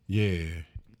 Like, Yeah.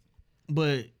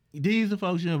 but these the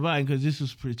folks you're inviting because this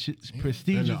is prestigious.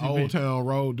 And the Old event. Town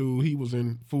Road dude, he was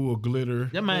in full glitter.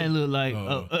 That man look like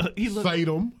he look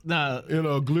Satum in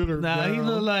a glitter. Nah, he gown.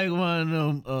 look like one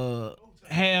of them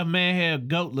half man, half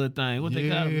goat little thing. What they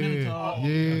call it? Minotaur?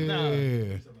 Yeah.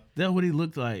 Nah, that's what he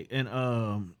looked like. And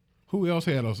who else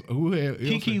had us? Who had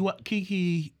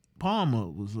Kiki Palmer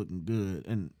was looking good,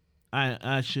 and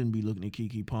I shouldn't be looking at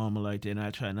Kiki Palmer like that, and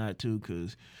I try not to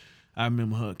because I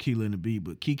remember her killing the bee,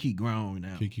 but Kiki grown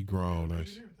now. Kiki grown,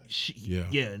 nice.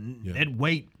 Yeah, that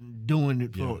weight doing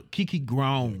it for Kiki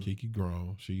grown. Kiki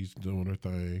grown. She's doing her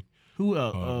thing. Who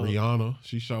else? Rihanna.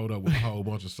 She showed up with a whole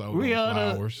bunch of soda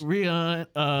flowers.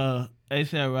 Rihanna,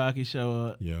 A$AP Rocky show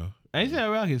up. Yeah. A$AP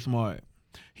Rocky is smart.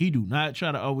 He do not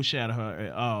try to overshadow her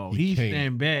at all. He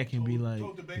stand back and be like,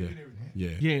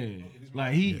 yeah,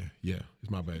 like he, yeah, it's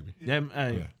my baby.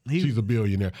 That, She's a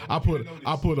billionaire. I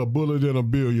put a bullet in a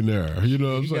billionaire. You know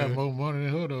what I'm He saying? got more money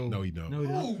than her though. No, he don't. No, he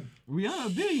don't. Rihanna a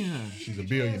billionaire. She's a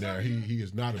billionaire. He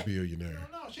is not a billionaire.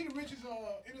 No, she the richest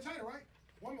entertainer, right?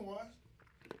 Woman-wise.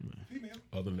 Female.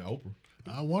 Other than Oprah.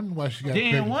 I wonder why she got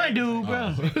Damn, pregnant. one dude,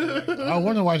 bro. I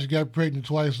wonder why she got pregnant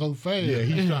twice so fast. Yeah,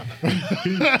 he shot.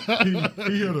 he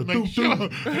hit a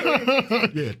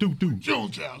toot. Yeah, toot.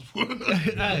 Jones house.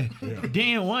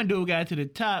 Then one dude got to the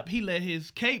top. He let his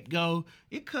cape go.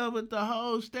 It covered the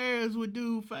whole stairs with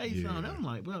dude face on. I'm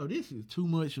like, bro, this is too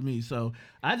much for me. So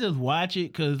I just watch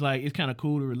it because like it's kind of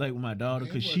cool to relate with my daughter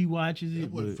because she watches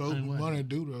it. What folks with money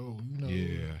do though, you know.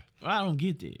 Yeah. I don't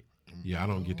get that. Yeah, I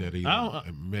don't get that either.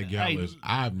 don't- Met Gala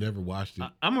I've never watched it.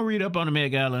 I'm gonna read up on the Met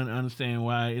Gala and understand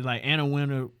why. It's like Anna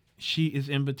Wintour, she is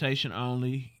invitation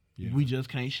only. Yeah. We just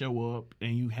can't show up,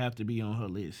 and you have to be on her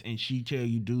list. And she tell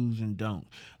you do's and don'ts.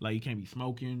 Like you can't be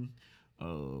smoking.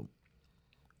 You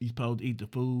supposed to eat the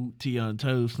food. Tiana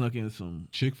Taylor snuck in some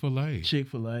Chick-fil-A.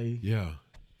 Chick-fil-A. Yeah.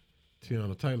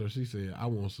 Tiana Taylor, she said, I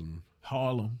want some.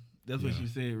 Harlem. That's what she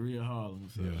said. Real Harlem.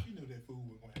 So. Yeah. She knew that food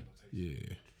was going to have no taste.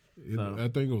 Yeah. So- I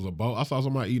think it was a bowl. I saw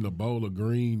somebody eating a bowl of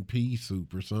green pea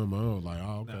soup or something. I was like,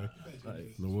 oh,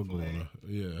 okay. No, what's going on?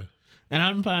 Yeah. And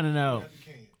I'm finding out. You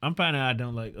can't. I'm finding out I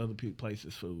don't like other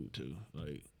places' food too.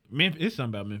 Like Memphis, it's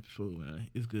something about Memphis food, man.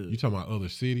 It's good. You talking about other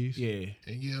cities? Yeah.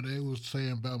 And yeah, they was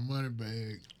saying about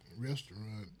Moneybag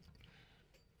restaurant,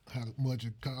 how much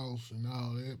it costs and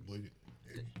all that, but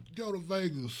go to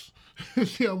Vegas,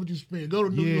 see how much you spend. Go to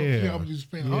New York, see how much you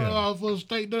spend. Yeah. $100 for a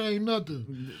steak, that ain't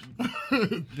nothing.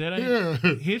 That ain't,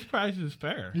 Yeah. his price is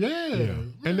fair. Yeah. Yeah.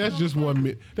 And that's just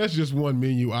one. That's just one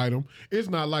menu item. It's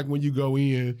not like when you go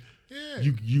in,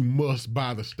 you must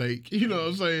buy the steak. You know what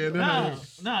I'm saying? No,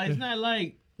 it's not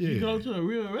like Yeah. you go to a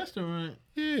real restaurant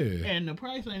Yeah. and the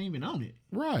price ain't even on it.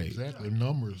 Right. Exactly,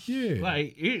 numbers. Yeah.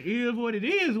 Like it is what it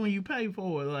is when you pay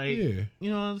for it. Like Yeah.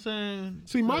 you know what I'm saying?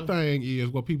 See, my thing is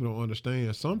what people don't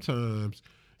understand. Sometimes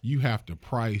you have to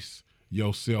price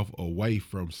yourself away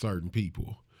from certain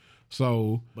people.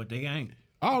 So, But they ain't.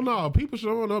 oh no, people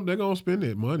showing up, they're gonna spend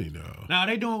that money now. Now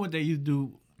they doing what they used to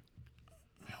do.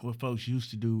 What folks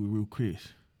used to do with Ruth Chris.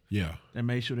 Yeah, They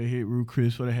made sure they hit Ruth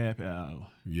Chris for the happy hour.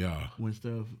 yeah, When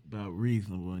stuff about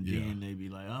reasonable, and Yeah. then they be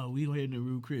like, "Oh, we go ahead and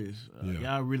Ruth Chris. Yeah.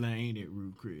 Y'all really ain't at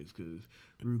Ruth Chris because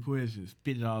Ruth Chris is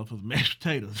 $50 for mashed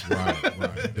potatoes right.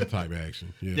 That type of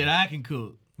action. that Yeah, I can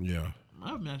cook. yeah.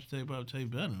 My mashed potato probably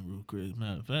taste better than Ruth Chris.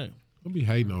 Matter of fact, Don't be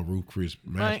hating on Ruth Chris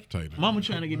mashed Right. potatoes. Mama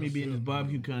trying to get me be in this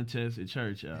barbecue contest at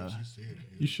church, y'all.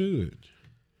 You should.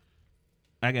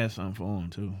 I got something for them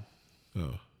too.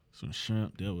 Oh, Some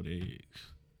shrimp deviled eggs.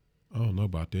 I don't know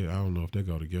about that. I don't know if they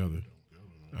go together.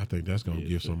 I think that's gonna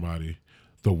give somebody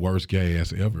the worst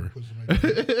gas ever.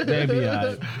 Maybe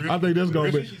I. I think that's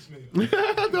gonna be Fishy smell.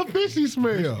 the fishy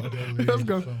smell.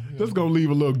 That's gonna leave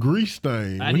a little grease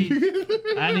stain.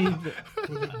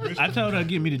 I told her to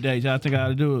give me the date. Y'all think I ought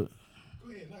to do it?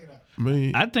 Go ahead, knock it out. I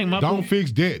mean, I think my don't food-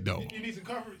 fix that though. You need some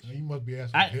coverage. You must be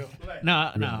asking for help.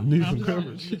 No. Need I'm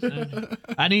some just saying.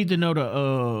 I need to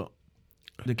know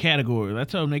the categories. I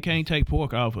told them they can't take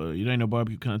pork off of it. You ain't no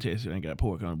barbecue contest that ain't got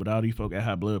pork on it. But all these folk got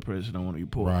high blood pressure don't want to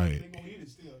eat pork. Right. They gonna eat it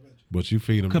still, I bet you. But you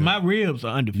feed them. Because my ribs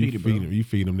are undefeated, bro. You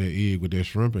feed them that egg with that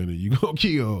shrimp in it. You gonna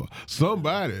kill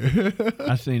somebody.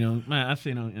 I seen on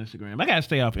Instagram. I gotta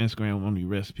stay off Instagram on these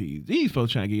recipes. These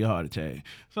folks trying to get you a heart attack.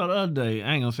 So the other day,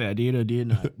 I ain't gonna say I did or did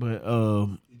not, but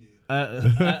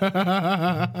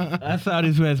I saw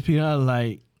this recipe and I was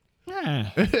like,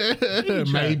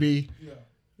 Maybe.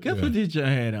 guess what this y'all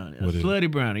had on it? A What is it? slutty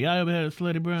brownie. Y'all ever had a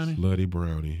slutty brownie? Slutty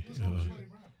brownie.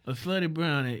 A slutty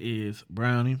brownie is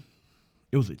brownie.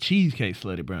 It was a cheesecake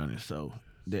slutty brownie, so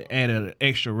they added an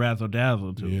extra razzle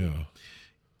dazzle to it. Yeah.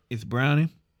 It's brownie,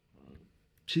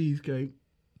 cheesecake,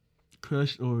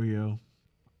 crushed Oreo,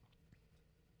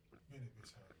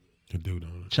 It do,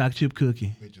 don't it? Chocolate chip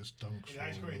cookie. It just stunk. And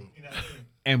ice cream.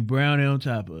 And brownie on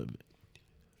top of it.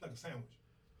 Like a sandwich.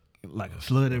 Like a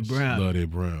slutty brownie. Slutty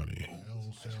brownie.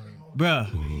 Bruh.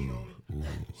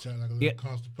 Sound like a little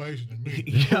constipation to me.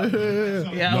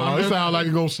 Yeah, No, it sounds like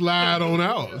it's gonna slide on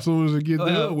out as soon as it get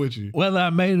done with you. Whether I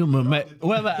made them or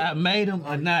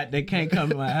not, they can't come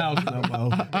to my house no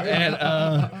more.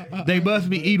 And they must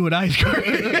be eating with ice cream.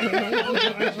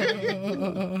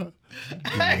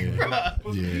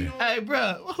 Hey,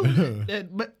 bro.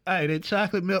 That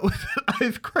chocolate milk with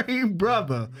ice cream,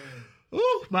 brother.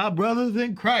 Ooh, my brothers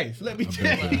in Christ. Let me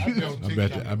tell you.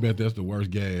 I bet that's the worst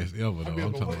gas ever,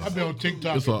 though. I've been on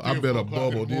TikTok. I bet a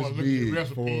bubble this big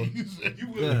for. You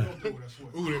really go through it, I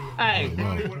swear. Hey,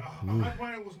 Brownie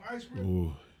with ice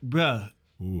cream? bruh.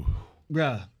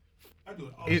 Bruh. I do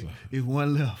it all It's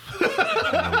one left.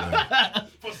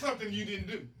 for something you didn't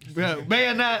do. Bruh, may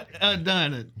I not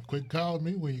done it. Quit calling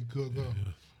me when you cook up.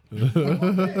 Don't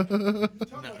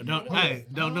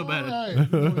know about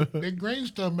it. Right. That green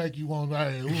stuff make you want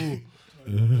ooh.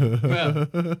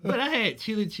 But I had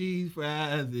chili cheese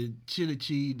fries and chili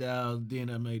cheese dogs. Then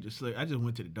I made the slurp. I just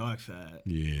went to the dark side.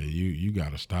 Yeah, you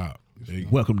gotta stop.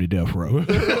 Welcome to Death Row.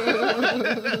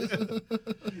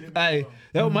 Hey,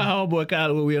 that was my homeboy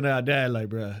Kyle when we were our dad. Like,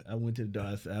 bro, I went to the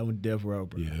dark side. I went to Death Row,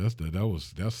 bro. Yeah, that's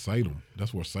Salem.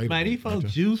 That's where Salem. Man, these folks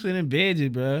juicing and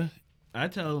veggie, bro. I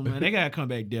told him, man, they gotta come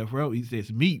back Death Row. He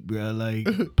says meat, bro. Like,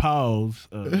 pause.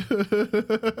 But,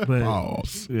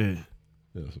 Pause. Yeah.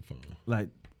 That's fun. Like,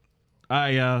 all right,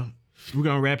 y'all. We're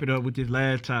gonna wrap it up with this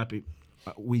last topic.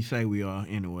 We say we are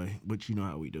anyway, but you know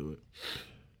how we do it.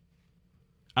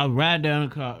 I was riding down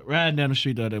the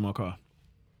street the other day in my car.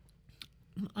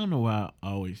 I don't know why I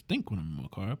always think when I'm in my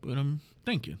car, but I'm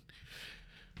thinking.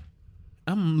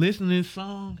 I'm listening to this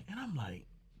song, and I'm like,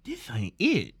 this ain't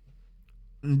it.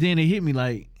 And then it hit me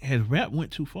like, has rap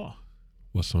went too far?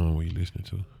 What song were you listening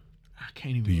to? I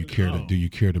can't even. Do you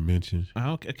care to mention?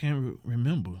 I can't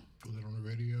remember. Was it on the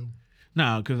radio?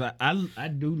 No, because I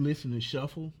do listen to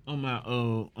shuffle on my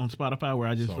on Spotify where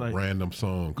I just like random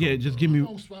song. Yeah, just give me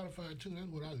on Spotify too. That's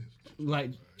what I listen to.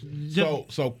 Like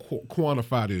so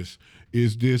quantify this.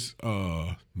 Is this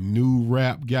new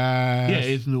rap guys? Yeah,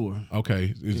 it's newer.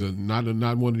 Okay, is it not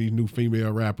one of these new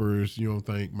female rappers? You don't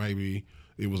think maybe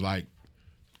it was like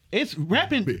it's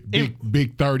rapping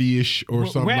big 30-ish or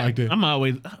something rap, like that? I'm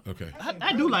always okay.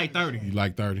 I do like 30. You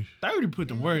like 30? 30 put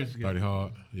them words together. 30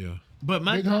 hard, yeah. But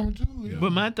my Big Homie too. Yeah.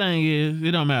 but my thing is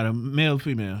it don't matter male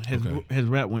female has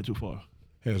rap went too far.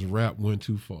 Has rap went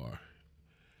too far?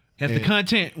 Has the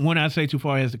content when I say too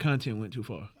far has the content went too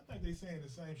far? I think they saying the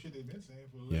same shit they've been saying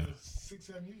for the last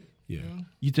 6-7 years. Yeah.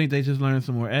 You think they just learned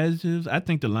some more adjectives? I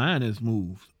think the line has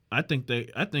moved. I think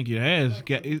it has.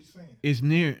 It's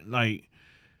near like,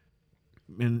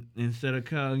 instead of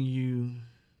calling you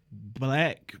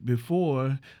black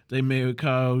before, they may have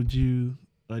called you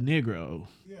a Negro.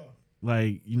 Yeah.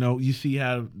 Like, you see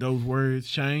how those words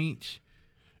change.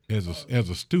 As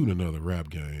a student of the rap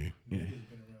game,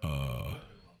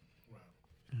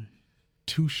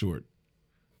 Too Short,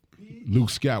 Luke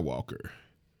Skywalker,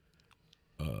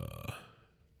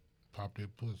 Pop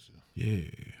that pussy. yeah,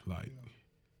 like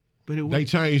But they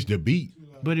changed the beat.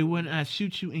 But it wasn't I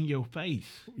shoot you in your face.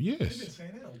 Yes,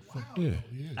 Saying that a while yeah,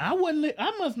 ago.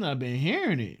 I must not have been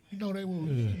hearing it. They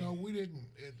were. We didn't.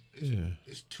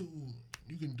 It's too.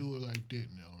 You can do it like that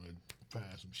now and find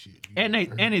some shit. And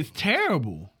it's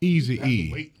terrible. Easy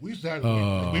E. We started.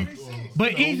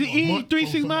 But Easy E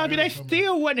 369, they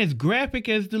still wasn't as graphic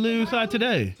as the lyrics are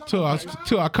today. Till I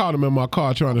caught him in my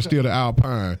car trying to steal the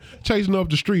Alpine, chasing up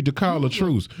the street to call a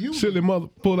truce. Silly mother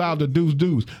pulled out the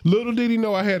deuce. Little did he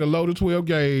know I had a loaded 12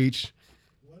 gauge.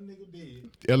 One nigga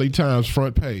dead. LA Times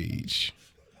front page.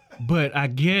 But I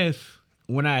guess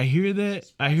when I hear that,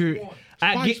 I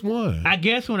guess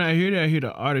when I hear that, I hear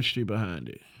the artistry behind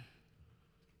it.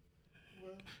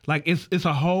 Like it's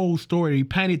a whole story. He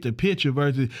painted the picture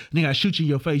versus nigga, I shoot you in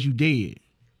your face, you dead.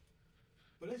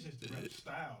 But that's just the rap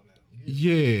style now.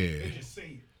 Yeah. They just say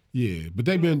it. Yeah, but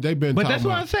they've been. But that's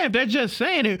what I'm saying. If they're just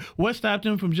saying it, what stopped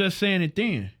them from just saying it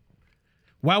then?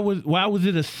 Why was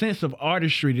it a sense of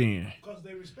artistry then? Because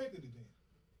they respected it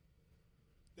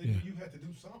then. You had to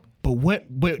do something. But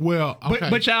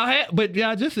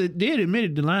y'all just did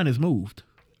admit the line has moved.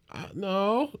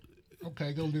 No.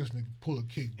 Okay, go listen and pull a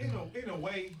kick. In a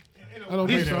way. I don't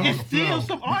think so. It's still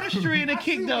some artistry in the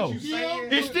kick though.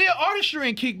 It's still artistry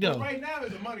in kick though. Right now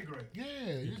it's a money grab. Yeah,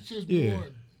 it's just more.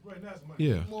 Right now it's money.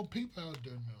 Yeah. There's more people out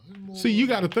there now. See, you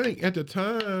got to think at the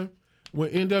time when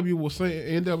NWA was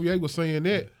saying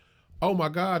that, oh my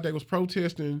God, they was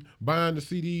protesting, buying the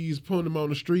CDs, putting them on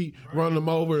the street, running them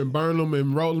over and burn them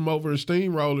and roll them over in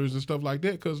steamrollers and stuff like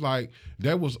that. Because like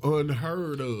that was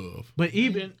unheard of. But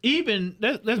even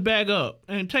let's back up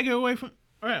and take it away from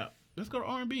rap. Let's go to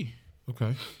R&B.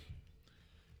 Okay.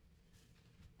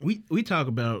 We talk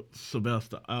about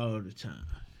Sylvester all the time.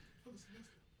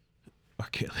 R.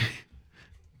 Kelly.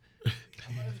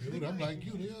 Dude, I'm like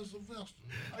you, there's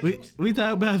Sylvester. We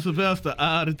talk about Sylvester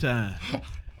all the time.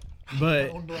 But I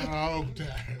don't know how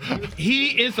time.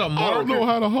 he is a marker. I don't know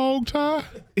how to hog tie.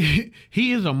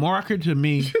 He is a marker to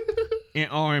me in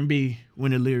R&B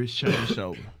when the lyrics change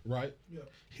over. Right.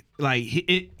 Like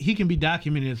he can be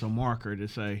documented as a marker to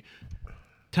say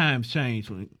times change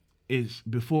when it's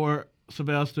before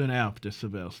Sylvester and after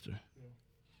Sylvester.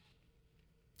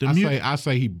 I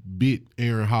say he bit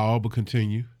Aaron Hall, but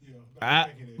continue.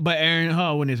 But Aaron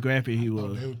Hall, when it's graphic, he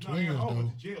was. They were twins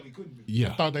though.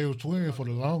 Yeah. I thought they were twins for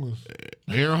the longest.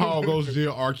 Aaron Hall goes to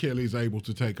jail. R. Kelly's able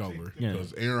to take over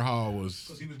because Aaron Hall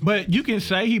was. But you can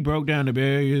say he broke down the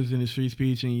barriers in his free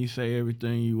speech, and you say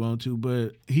everything you want to.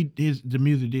 But the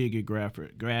music did get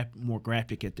more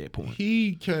graphic at that point.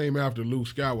 He came after Luke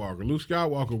Skywalker. Luke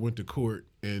Skywalker went to court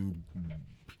and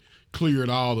cleared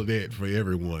all of that for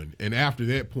everyone. And after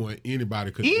that point, anybody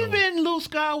could. Even Luke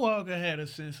Skywalker had a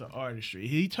sense of artistry.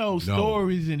 He told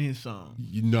stories in his songs.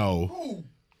 You know.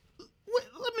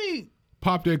 Let me.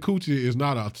 Pop That Coochie is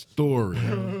not a story.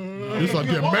 It's a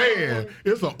demand.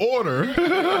 It's an order. Do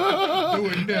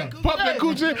it now. Pop that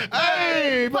coochie.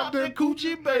 Hey, Pop that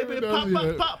coochie, baby.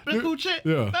 Pop the coochie.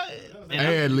 Yeah. Hey.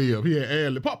 Ad lib. He had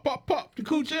ad lib. Pop the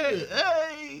Coochie.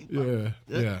 Hey.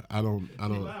 Yeah. I don't.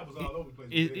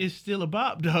 It's still a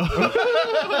bop, though.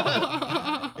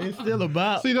 It's still a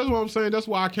bop. See, that's what I'm saying. That's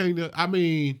why I can't. I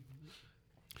mean,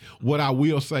 what I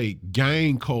will say,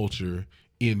 gang culture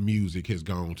in music has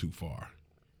gone too far.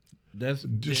 That's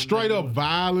just straight up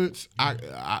violence.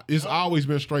 It's always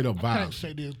been straight up violence. I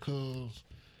can't say this because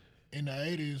in the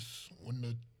 80s when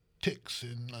the Ticks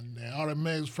and the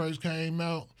automatics first came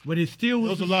out, but it still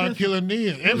was a lot of killing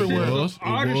then everywhere. It was.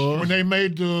 When they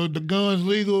made the guns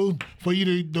legal for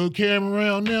you to carry them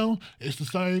around now, it's the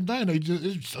same thing. It's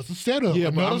just a setup. Yeah,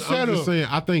 but I'm just saying.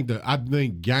 I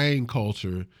think gang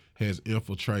culture has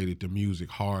infiltrated the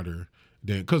music harder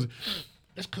than because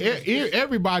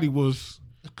everybody was.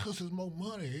 Because it's more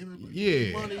money.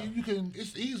 Money, you can.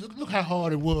 It's easy. Look how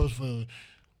hard it was for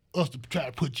us to try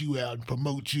to put you out and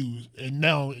promote you, and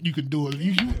now you can do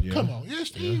it. Come on,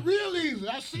 it's real easy.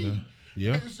 I see.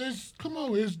 Yeah. It's come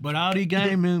on. But all these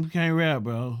game men can't rap,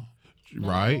 bro.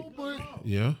 Right.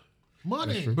 Yeah.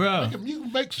 Money, bro. You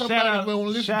can make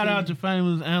somebody shout out to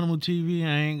famous Animal TV.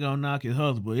 I ain't gonna knock his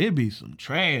hustle, but it be some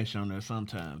trash on there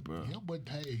sometimes, bro. Yeah, but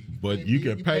hey, but you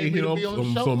can pay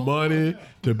him some money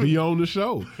to be on the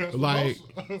show. Like,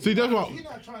 see, that's what he's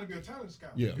not trying to be a talent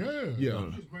scout. Yeah.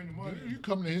 Just bring the money. You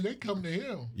come to him, they come to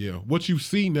him. Yeah. What you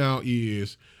see now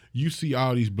is you see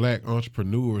all these black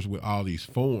entrepreneurs with all these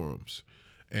forums,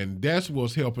 and that's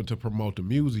what's helping to promote the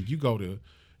music. You go to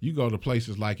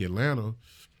places like Atlanta.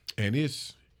 And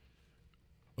it's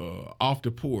off the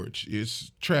porch.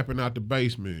 It's trapping out the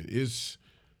basement. It's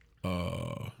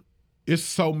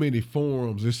so many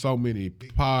forums. It's so many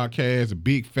podcasts,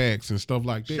 Big Facts, and stuff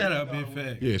like that. Shout out Big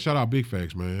Facts. Yeah, shout out Big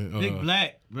Facts, man. Big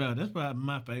Black, bro. That's probably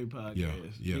my favorite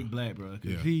podcast. Yeah. Big Black, bro.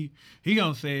 Because he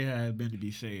gonna say it how it's been to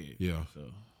be said. Yeah. So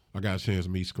I got a chance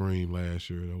to meet Scream last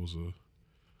year. That was a.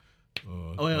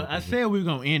 I said we were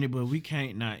gonna end it, but we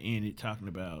can't not end it talking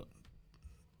about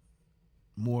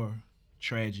more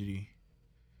tragedy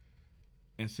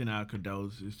and send our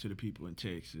condolences to the people in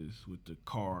Texas with the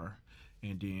car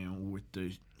and then with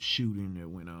the shooting that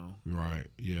went on. Right.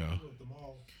 Yeah.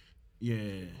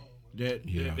 Yeah.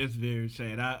 That's very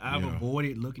sad. I've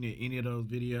avoided looking at any of those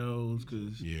videos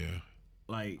because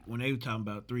like when they were talking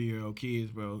about 3-year-old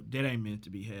kids, bro, that ain't meant to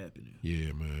be happening.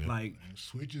 Yeah, man. Like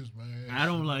switches, man. I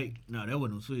don't like. No, that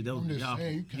wasn't switch. That was y'all.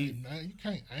 You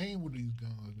can't aim with these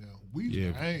guns now. We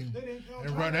used to aim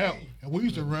and run out, and we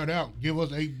used to run out. Give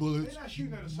us 8 bullets.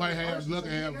 You might have luck to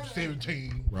have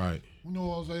 17. Right. You know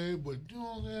what I'm saying? But you know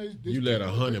what I'm saying? You let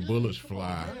 100 bullets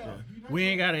fly. We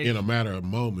ain't got in a matter of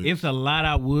moments. It's a lot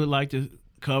I would like to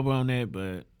cover on that,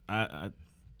 but I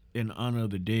in honor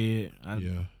of the dead,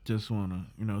 I just want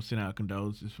to, send out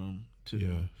condolences and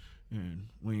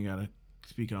we ain't got to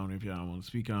speak on it. If y'all want to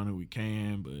speak on it, we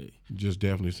can, but just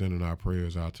definitely sending our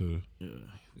prayers out to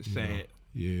it's sad.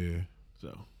 Yeah.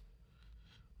 So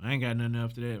I ain't got nothing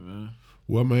after that, man.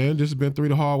 Well, man, this has been 3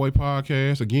 the Hard Way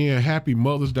podcast. Again, happy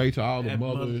Mother's Day to all the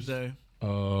Mother's mothers.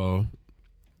 Day.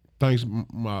 Thanks,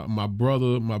 my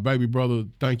brother, my baby brother.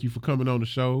 Thank you for coming on the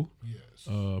show. Yes.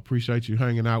 Appreciate you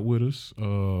hanging out with us.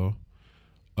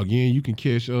 Again, you can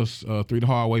catch us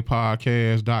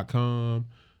 3thehardwaypodcast.com,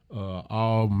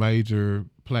 all major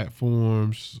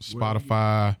platforms,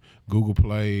 Spotify, Google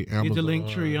Play, Amazon. Get the link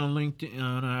tree on LinkedIn,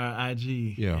 on our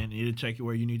IG, and it'll take you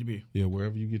where you need to be. Yeah,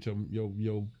 wherever you get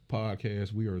your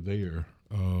podcast, we are there.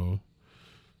 And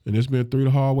it's been 3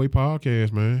 The Hard Way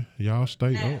Podcast, man. Y'all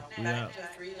stay up. Yeah.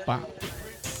 Bye.